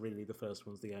documents. So really the first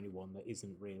one's the only one that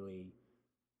isn't really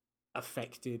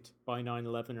affected by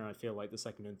 9/11, and I feel like the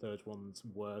second and third ones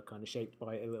were kind of shaped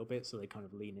by it a little bit, so they kind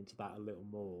of lean into that a little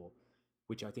more,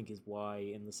 which I think is why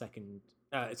in the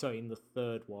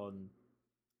third one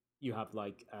you have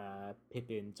like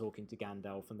Pippin talking to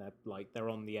Gandalf, and they're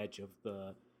on the edge of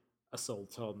the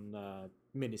assault on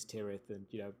Minas Tirith, and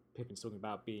Pippin's talking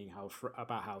about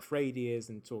how afraid he is,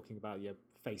 and talking about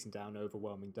facing down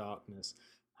overwhelming darkness,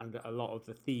 and a lot of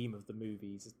the theme of the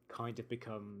movies kind of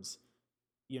becomes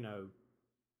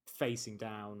facing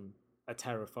down a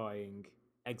terrifying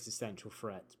existential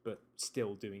threat, but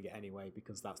still doing it anyway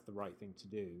because that's the right thing to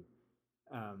do.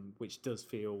 Which does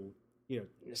feel,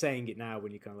 saying it now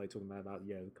when you're kind of like talking about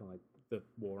kind of like the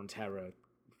war on terror,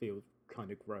 feels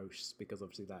kind of gross, because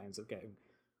obviously that ends up getting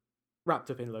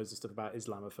wrapped up in loads of stuff about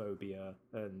Islamophobia,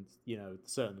 and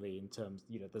certainly in terms,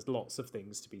 there's lots of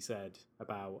things to be said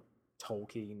about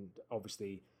Tolkien,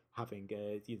 obviously having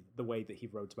the way that he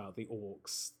wrote about the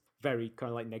orcs, very kind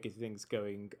of like negative things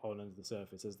going on under the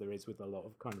surface, as there is with a lot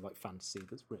of kind of like fantasy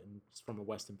that's written from a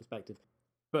Western perspective.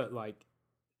 But like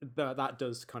that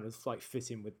does kind of like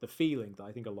fit in with the feeling that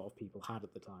I think a lot of people had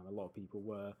at the time. A lot of people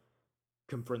were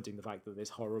confronting the fact that this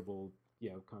horrible,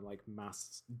 kind of like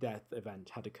mass death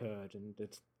event had occurred, and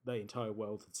that the entire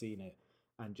world had seen it,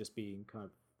 and just being kind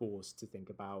of forced to think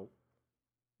about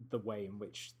the way in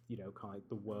which kind of like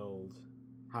the world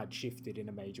had shifted in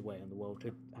a major way, and the world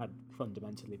had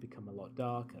fundamentally become a lot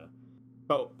darker.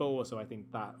 But also I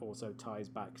think that also ties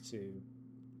back to,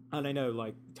 and I know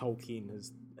like Tolkien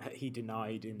he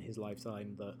denied in his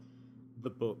lifetime that the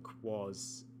book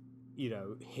was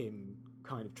him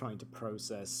kind of trying to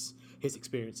process his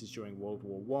experiences during World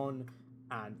War One,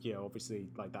 and obviously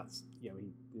like that's he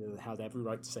had every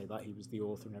right to say that he was the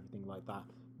author and everything like that.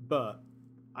 But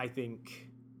I think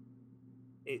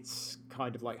it's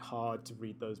kind of like hard to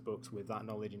read those books with that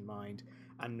knowledge in mind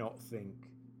and not think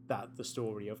that the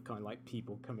story of kind of like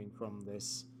people coming from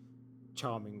this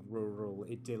charming, rural,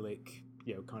 idyllic,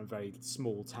 kind of very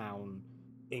small town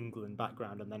England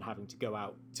background, and then having to go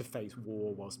out to face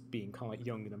war whilst being kind of like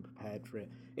young and unprepared for it.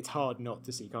 It's hard not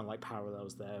to see kind of like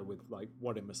parallels there with like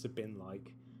what it must have been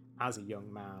like as a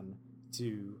young man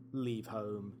to leave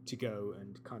home to go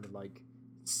and kind of like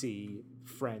see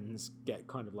friends get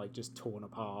kind of like just torn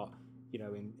apart,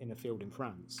 in a field in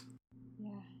France.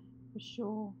 Yeah, for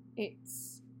sure.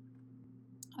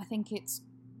 I think it's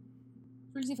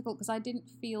really difficult because I didn't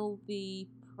feel the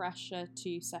pressure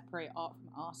to separate art from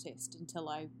artist until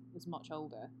I was much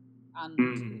older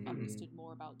and understood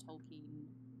more about Tolkien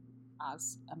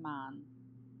as a man.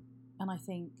 And I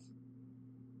think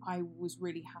I was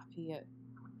really happy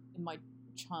in my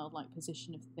childlike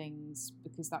position of things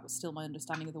because that was still my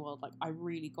understanding of the world. Like, I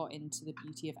really got into the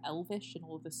beauty of Elvish and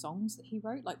all of the songs that he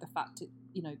wrote, like the fact that,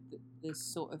 the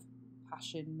sort of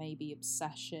passion, maybe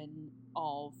obsession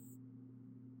of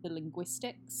the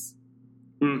linguistics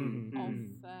of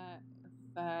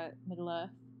Middle Earth,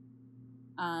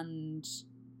 and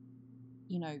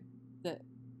that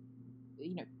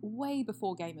way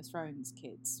before Game of Thrones,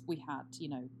 kids, we had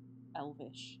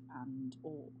Elvish and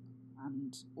Orc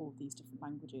and all of these different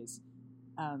languages,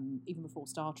 even before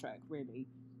Star Trek, really.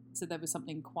 So there was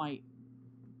something quite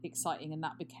exciting, and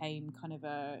that became kind of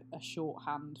a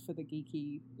shorthand for the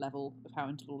geeky level of how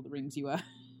into Lord of the Rings you were.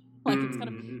 Like, it's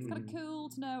kind of cool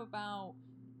to know about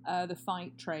the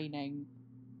fight training,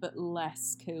 but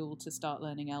less cool to start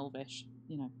learning Elvish.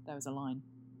 There was a line.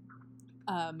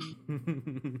 And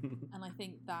I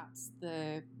think that's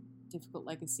the difficult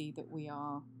legacy that we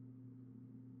are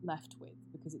left with,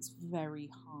 because it's very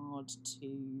hard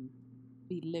to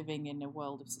be living in a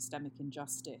world of systemic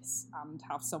injustice and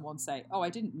have someone say, "Oh, I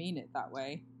didn't mean it that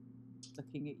way,"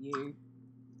 looking at you,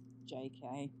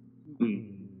 JK.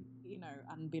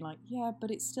 And be like, yeah, but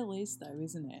it still is, though,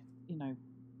 isn't it?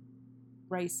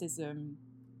 Racism,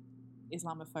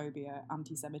 Islamophobia,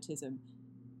 anti-Semitism.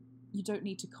 You don't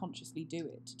need to consciously do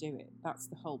it to do it. That's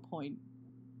the whole point.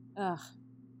 And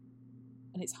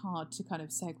it's hard to kind of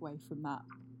segue from that,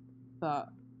 but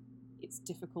it's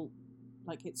difficult.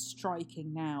 Like, it's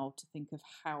striking now to think of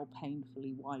how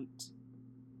painfully white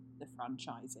the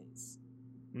franchise is.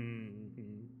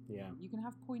 Yeah. You can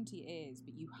have pointy ears,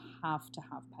 but you have to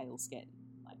have pale skin.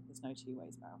 Like, there's no two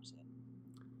ways about it.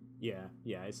 Yeah,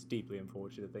 it's a deeply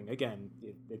unfortunate thing. Again,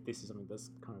 this is something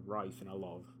that's kind of rife in a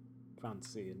lot of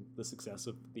fantasy, and the success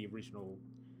of the original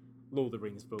Lord of the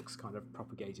Rings books kind of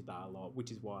propagated that a lot, which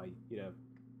is why,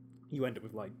 you end up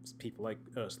with like people like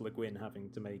Ursula Le Guin having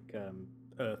to make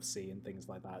Earthsea and things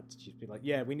like that to just be like,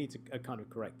 yeah, we need a kind of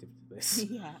corrective to this.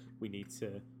 Yeah. We need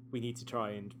to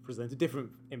try and present a different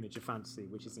image of fantasy,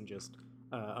 which isn't just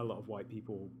a lot of white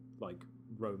people like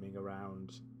roaming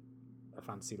around a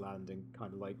fantasy land and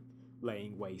kind of like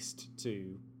laying waste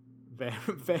to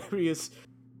various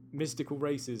mystical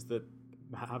races that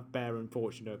bear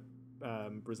unfortunate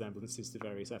resemblances to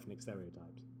various ethnic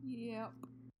stereotypes. Yep.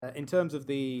 In terms of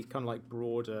the kind of like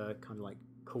broader kind of like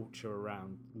culture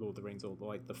around Lord of the Rings, or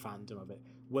like the fandom of it,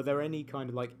 were there any kind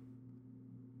of like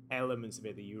elements of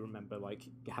it that you remember like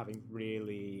having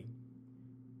really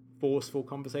forceful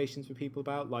conversations with people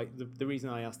about? Like, the reason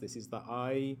I ask this is that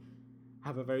I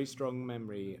have a very strong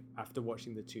memory after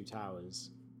watching The Two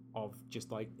Towers of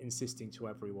just like insisting to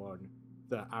everyone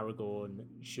that Aragorn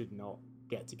should not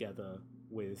get together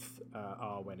with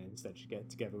Arwen, and instead should get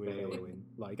together with Eowyn.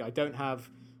 Like,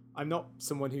 I'm not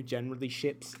someone who generally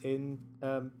ships in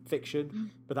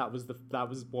fiction, but that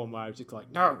was one where I was just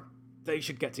like, no, they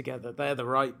should get together. They're the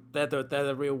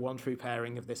real one true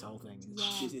pairing of this whole thing.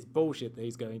 It's bullshit that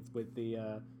he's going with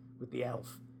the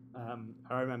elf.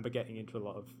 I remember getting into a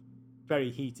lot of very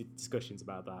heated discussions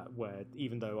about that, where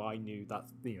even though I knew that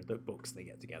the books they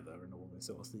get together and all this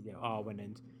sort of stuff,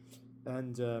 Arwen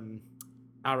and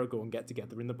Aragorn get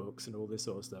together in the books and all this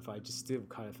sort of stuff, I just still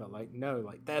kind of felt like, no,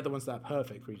 like they're the ones that are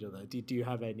perfect for each other. Do you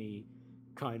have any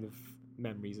kind of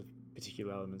memories of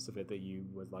particular elements of it that you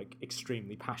were like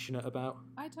extremely passionate about?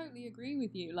 I totally agree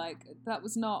with you. Like, that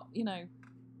was not,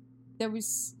 there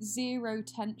was zero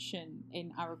tension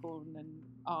in Aragorn and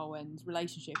Arwen's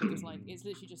relationship. It was like, it's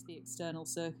literally just the external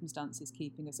circumstances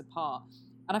keeping us apart.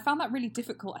 And I found that really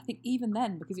difficult, I think, even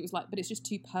then, because it was like, but it's just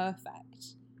too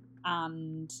perfect.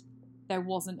 And there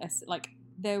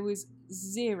was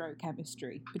zero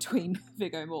chemistry between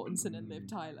Viggo Mortensen and Liv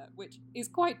Tyler, which is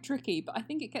quite tricky, but I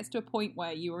think it gets to a point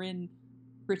where you are in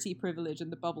pretty privilege and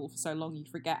the bubble for so long you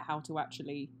forget how to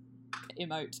actually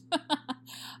emote.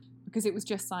 Because it was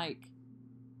just like,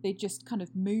 they just kind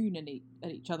of moon at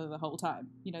each other the whole time.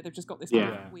 They've just got this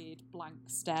kind of weird blank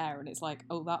stare, and it's like,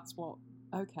 oh, that's what,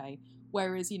 okay.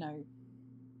 Whereas,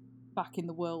 back in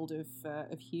the world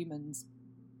of humans,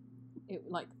 it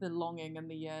like the longing and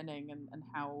the yearning and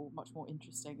how much more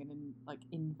interesting and like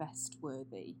invest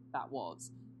worthy that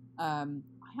was.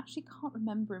 I actually can't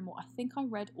remember in what. I think I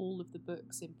read all of the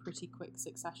books in pretty quick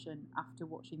succession after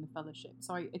watching The Fellowship.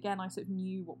 So I sort of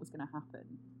knew what was going to happen,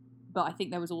 but I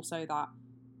think there was also that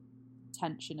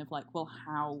tension of like, well,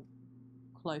 how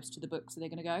close to the books are they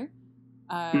going to go?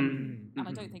 And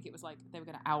I don't think it was like they were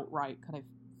going to outright kind of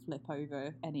flip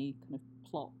over any kind of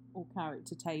plot or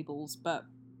character tables, but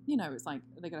you know, it's like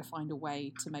they're going to find a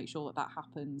way to make sure that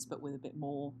happens, but with a bit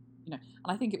more, you know.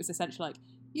 And I think it was essentially like,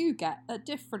 you get a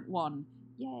different one,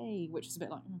 yay, which is a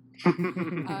bit like.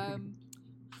 I'm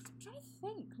trying to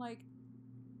think, like,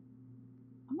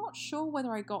 I'm not sure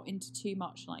whether I got into too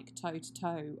much like toe to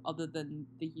toe, other than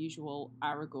the usual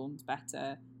Aragorn's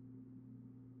better.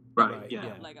 Right.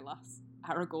 Yeah. Legolas.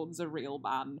 Aragorn's a real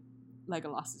man.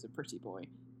 Legolas is a pretty boy.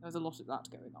 There was a lot of that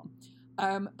going on.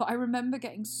 But I remember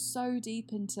getting so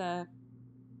deep into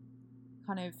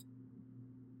kind of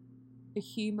the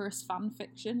humorous fan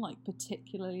fiction, like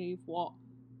particularly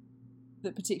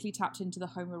that particularly tapped into the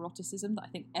homoeroticism that I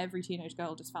think every teenage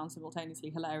girl just found simultaneously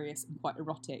hilarious and quite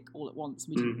erotic all at once.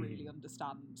 We didn't really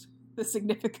understand the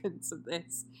significance of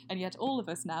this, and yet all of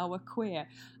us now are queer.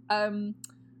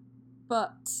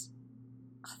 But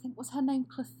I think, was her name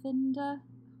Clothinda?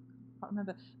 I can't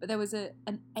remember. But there was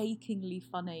an achingly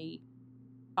funny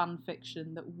fan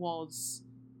fiction that was,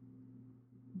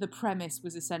 the premise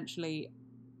was essentially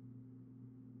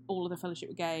all of the Fellowship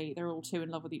were gay, they're all too in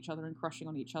love with each other and crushing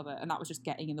on each other, and that was just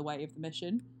getting in the way of the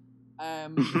mission,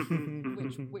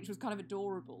 which was kind of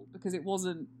adorable, because there was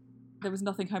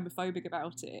nothing homophobic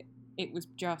about it. It was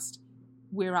just,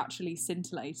 we're actually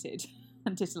scintillated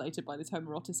and titillated by this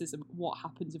homoeroticism. What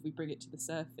happens if we bring it to the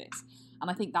surface? And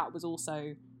I think that was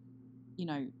also, you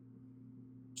know,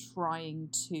 trying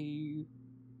to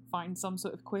find some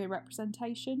sort of queer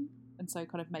representation, and so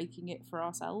kind of making it for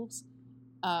ourselves.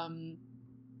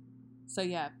 So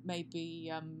yeah,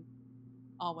 maybe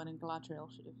Arwen and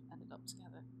Galadriel should have ended up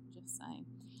together. Just saying.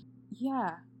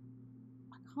 Yeah,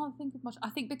 I can't think of much. I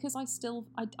think because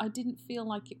I didn't feel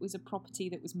like it was a property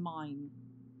that was mine.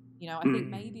 You know, I think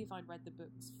maybe if I'd read the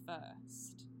books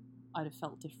first, I'd have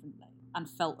felt differently and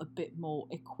felt a bit more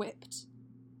equipped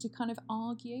to kind of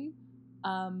argue.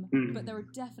 But there are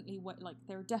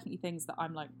definitely things that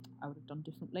I'm like, I would have done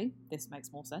differently. This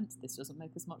makes more sense. This doesn't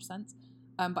make as much sense.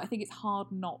 But I think it's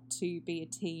hard not to be a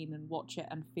teen and watch it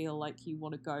and feel like you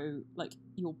want to go, like,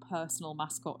 your personal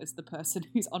mascot is the person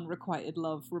whose unrequited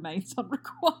love remains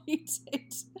unrequited.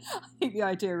 I think the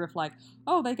idea of like,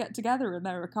 oh, they get together and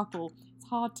they're a couple, it's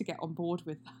hard to get on board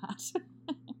with that.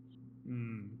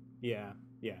 Yeah,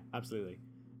 absolutely.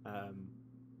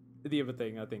 The other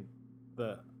thing I think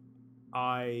that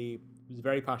I was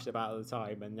very passionate about at the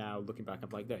time, and now looking back,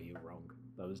 I'm like, no, you're wrong.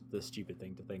 That was the stupid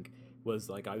thing to think. Was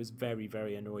like, I was very,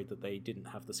 very annoyed that they didn't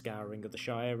have the scouring of the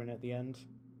Shire in at the end,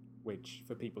 which,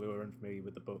 for people who are unfamiliar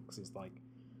with the books, is like,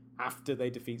 after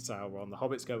they defeat Sauron, the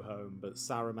hobbits go home, but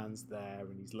Saruman's there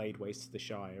and he's laid waste to the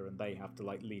Shire, and they have to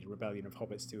like lead a rebellion of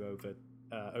hobbits to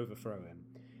overthrow him.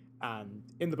 And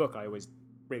in the book, I always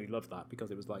really loved that, because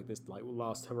it was like this like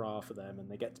last hurrah for them, and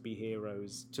they get to be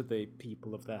heroes to the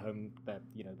people of their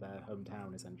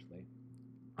hometown essentially.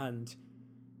 And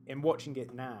in watching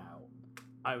it now,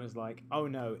 I was like, oh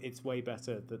no, it's way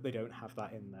better that they don't have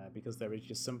that in there, because there is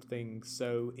just something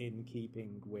so in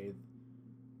keeping with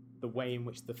the way in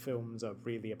which the films are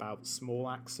really about small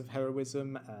acts of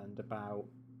heroism and about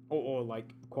or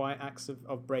like quiet acts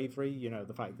of bravery. You know,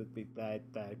 the fact that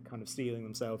they're kind of steeling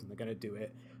themselves and they're going to do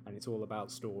it, and it's all about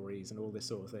stories and all this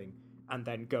sort of thing, and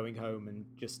then going home and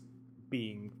just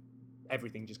being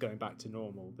everything just going back to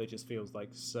normal. It just feels like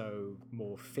so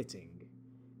more fitting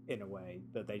in a way,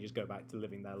 that they just go back to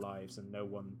living their lives and no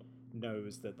one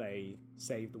knows that they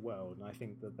saved the world. And I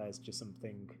think that there's just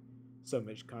something so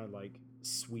much kind of like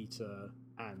sweeter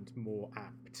and more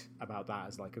apt about that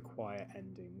as like a quiet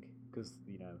ending, because,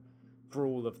 you know, for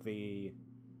all of the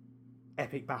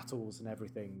epic battles and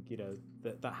everything, you know,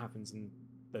 that happens in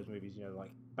those movies, you know,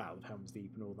 like Battle of Helm's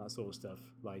Deep and all that sort of stuff,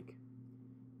 like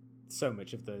so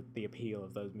much of the appeal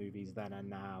of those movies then and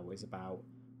now is about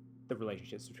the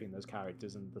relationships between those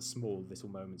characters and the small little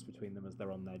moments between them as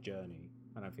they're on their journey.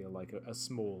 And I feel like a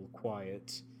small,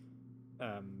 quiet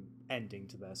ending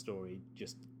to their story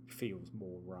just feels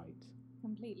more right.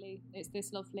 Completely. It's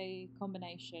this lovely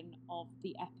combination of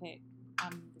the epic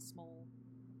and the small,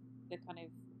 the kind of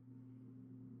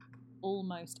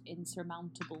almost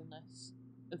insurmountableness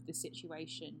of the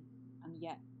situation, and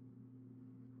yet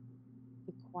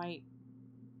the quite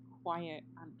quiet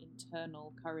and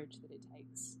internal courage that it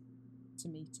takes to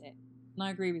meet it. And I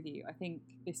agree with you. I think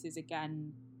this is,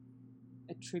 again,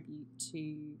 a tribute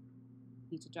to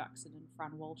Peter Jackson and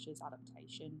Fran Walsh's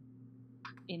adaptation,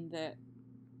 in that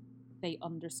they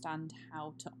understand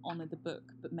how to honour the book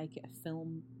but make it a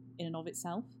film in and of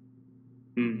itself.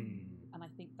 And I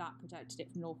think that protected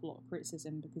it from an awful lot of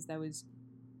criticism, because there was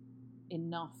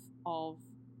enough of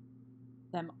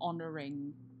them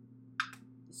honouring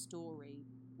the story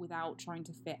without trying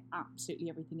to fit absolutely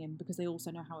everything in, because they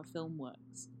also know how a film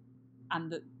works. And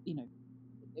that, you know,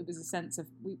 it was a sense of,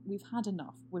 we've had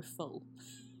enough, we're full.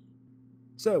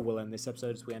 So we'll end this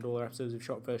episode as we end all our episodes of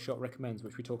Shot First Shot Recommends,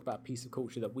 which we talk about a piece of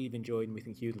culture that we've enjoyed and we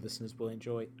think you, the listeners, will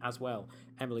enjoy as well.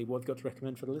 Emily, what have you got to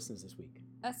recommend for the listeners this week?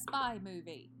 A spy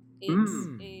movie.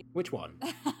 Which one?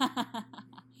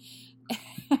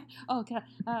 Oh, God.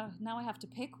 Now I have to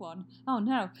pick one. Oh,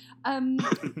 no.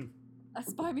 A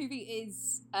spy movie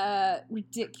is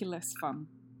ridiculous fun.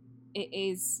 It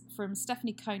is from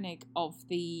Stephanie Koenig of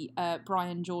the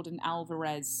Brian Jordan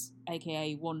Alvarez,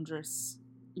 a.k.a. Wondrous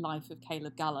Life of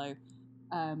Caleb Gallo,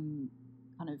 kind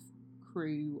of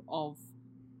crew of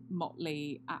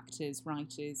motley actors,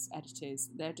 writers, editors.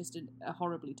 They're just a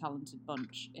horribly talented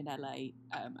bunch in LA,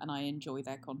 and I enjoy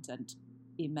their content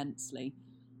immensely.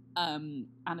 And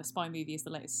A Spy Movie is the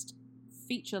latest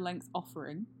feature-length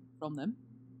offering from them,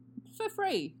 for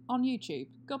free on YouTube.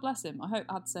 God bless him. I hope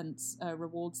AdSense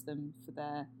rewards them for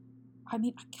their... I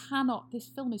mean, I cannot... This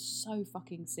film is so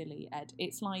fucking silly, Ed.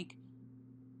 It's like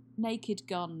Naked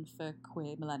Gun for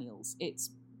queer millennials.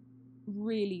 It's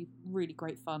really, really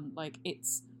great fun. Like,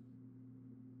 it's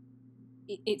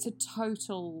a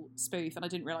total spoof, and I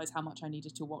didn't realise how much I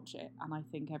needed to watch it, and I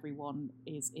think everyone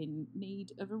is in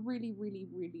need of a really, really,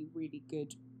 really, really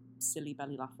good silly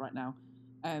belly laugh right now.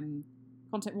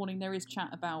 Content warning, there is chat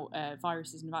about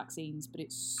viruses and vaccines, but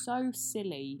it's so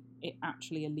silly it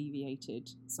actually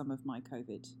alleviated some of my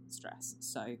COVID stress.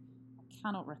 So I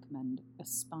cannot recommend A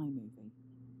Spy Movie.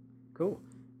 Cool.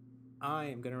 I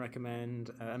am going to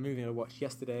recommend a movie I watched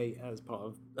yesterday as part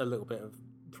of a little bit of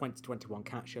 2021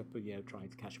 catch-up, but trying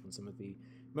to catch up on some of the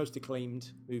most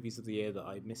acclaimed movies of the year that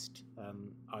I missed,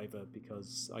 either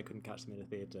because I couldn't catch them in a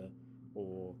theatre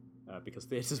or because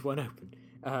theatres weren't open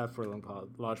for a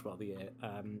large part of the year.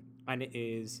 And it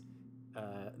is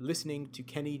Listening to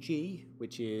Kenny G,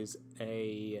 which is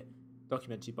a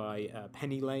documentary by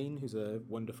Penny Lane, who's a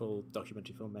wonderful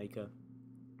documentary filmmaker.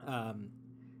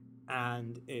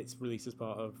 And it's released as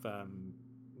part of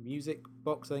Music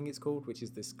Box, I think it's called, which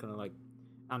is this kind of like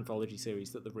anthology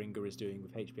series that The Ringer is doing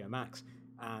with HBO Max,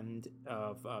 and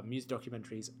of music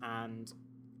documentaries. And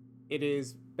it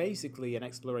is basically an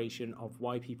exploration of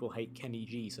why people hate Kenny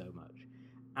G so much.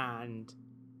 And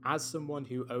as someone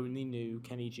who only knew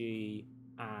Kenny G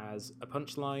as a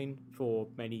punchline for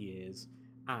many years,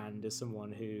 and as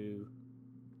someone who,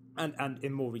 and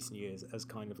in more recent years as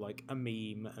kind of like a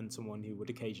meme and someone who would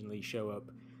occasionally show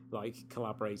up like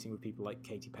collaborating with people like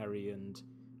Katy Perry and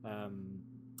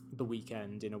The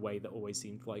Weeknd in a way that always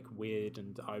seemed like weird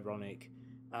and ironic,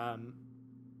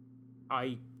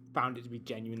 I found it to be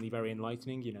genuinely very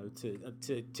enlightening,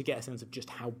 to get a sense of just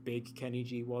how big Kenny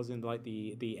G was in like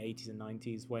the 80s and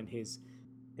 90s, when his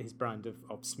brand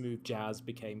of smooth jazz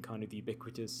became kind of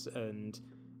ubiquitous. And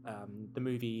the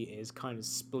movie is kind of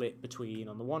split between,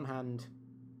 on the one hand,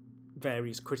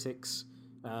 various critics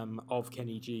of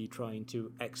Kenny G trying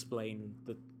to explain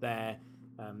their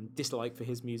dislike for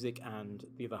his music, and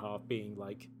the other half being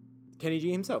like Kenny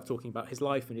G himself talking about his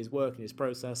life and his work and his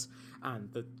process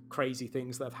and the crazy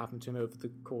things that have happened to him over the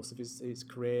course of his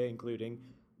career, including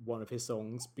one of his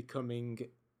songs becoming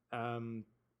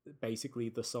basically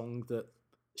the song that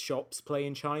shops play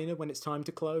in China when it's time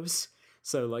to close.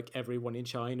 So like everyone in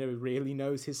China really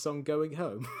knows his song Going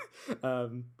Home,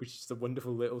 which is a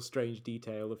wonderful little strange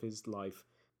detail of his life.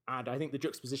 And I think the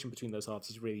juxtaposition between those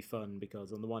halves is really fun,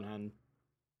 because on the one hand,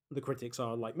 the critics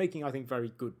are like making, I think,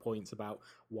 very good points about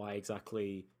why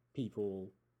exactly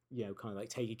people, kind of like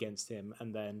take against him.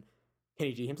 And then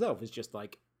Kenny G himself is just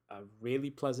like a really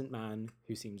pleasant man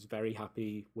who seems very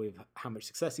happy with how much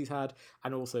success he's had,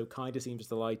 and also kind of seems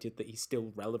delighted that he's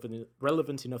still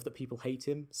relevant enough that people hate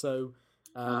him so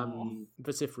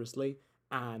vociferously.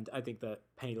 And I think that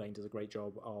Penny Lane does a great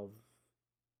job of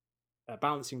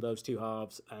balancing those two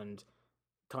halves and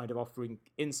kind of offering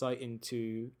insight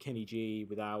into Kenny G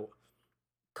without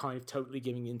kind of totally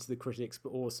giving in to the critics,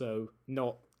 but also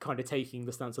not kind of taking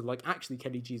the stance of like, actually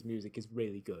Kenny G's music is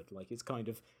really good. Like, it's kind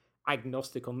of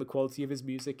agnostic on the quality of his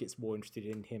music. It's more interested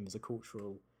in him as a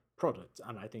cultural product.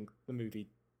 And I think the movie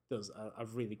does a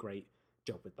really great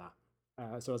job with that.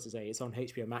 So as I say, it's on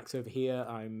HBO Max over here.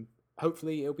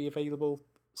 Hopefully it'll be available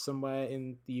somewhere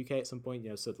in the UK at some point,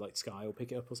 sort of like Sky will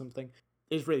pick it up or something.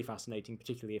 It's really fascinating,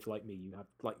 particularly if, like me, you have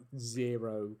like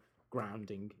zero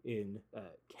grounding in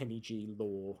Kenny G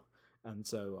lore, and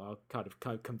so I'll kind of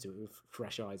come to it with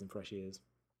fresh eyes and fresh ears.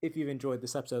 If you've enjoyed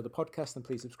this episode of the podcast, then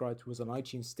please subscribe to us on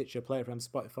iTunes, Stitcher, Player FM,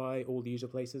 Spotify, all the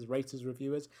usual places, rate us,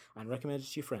 review us, and recommend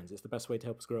us to your friends. It's the best way to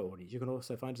help us grow our audience. You can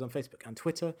also find us on Facebook and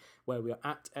Twitter, where we are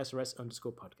at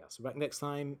SRS_podcast. We're back next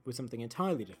time with something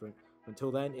entirely different.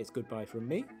 Until then, it's goodbye from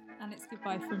me. And it's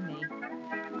goodbye from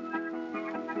me.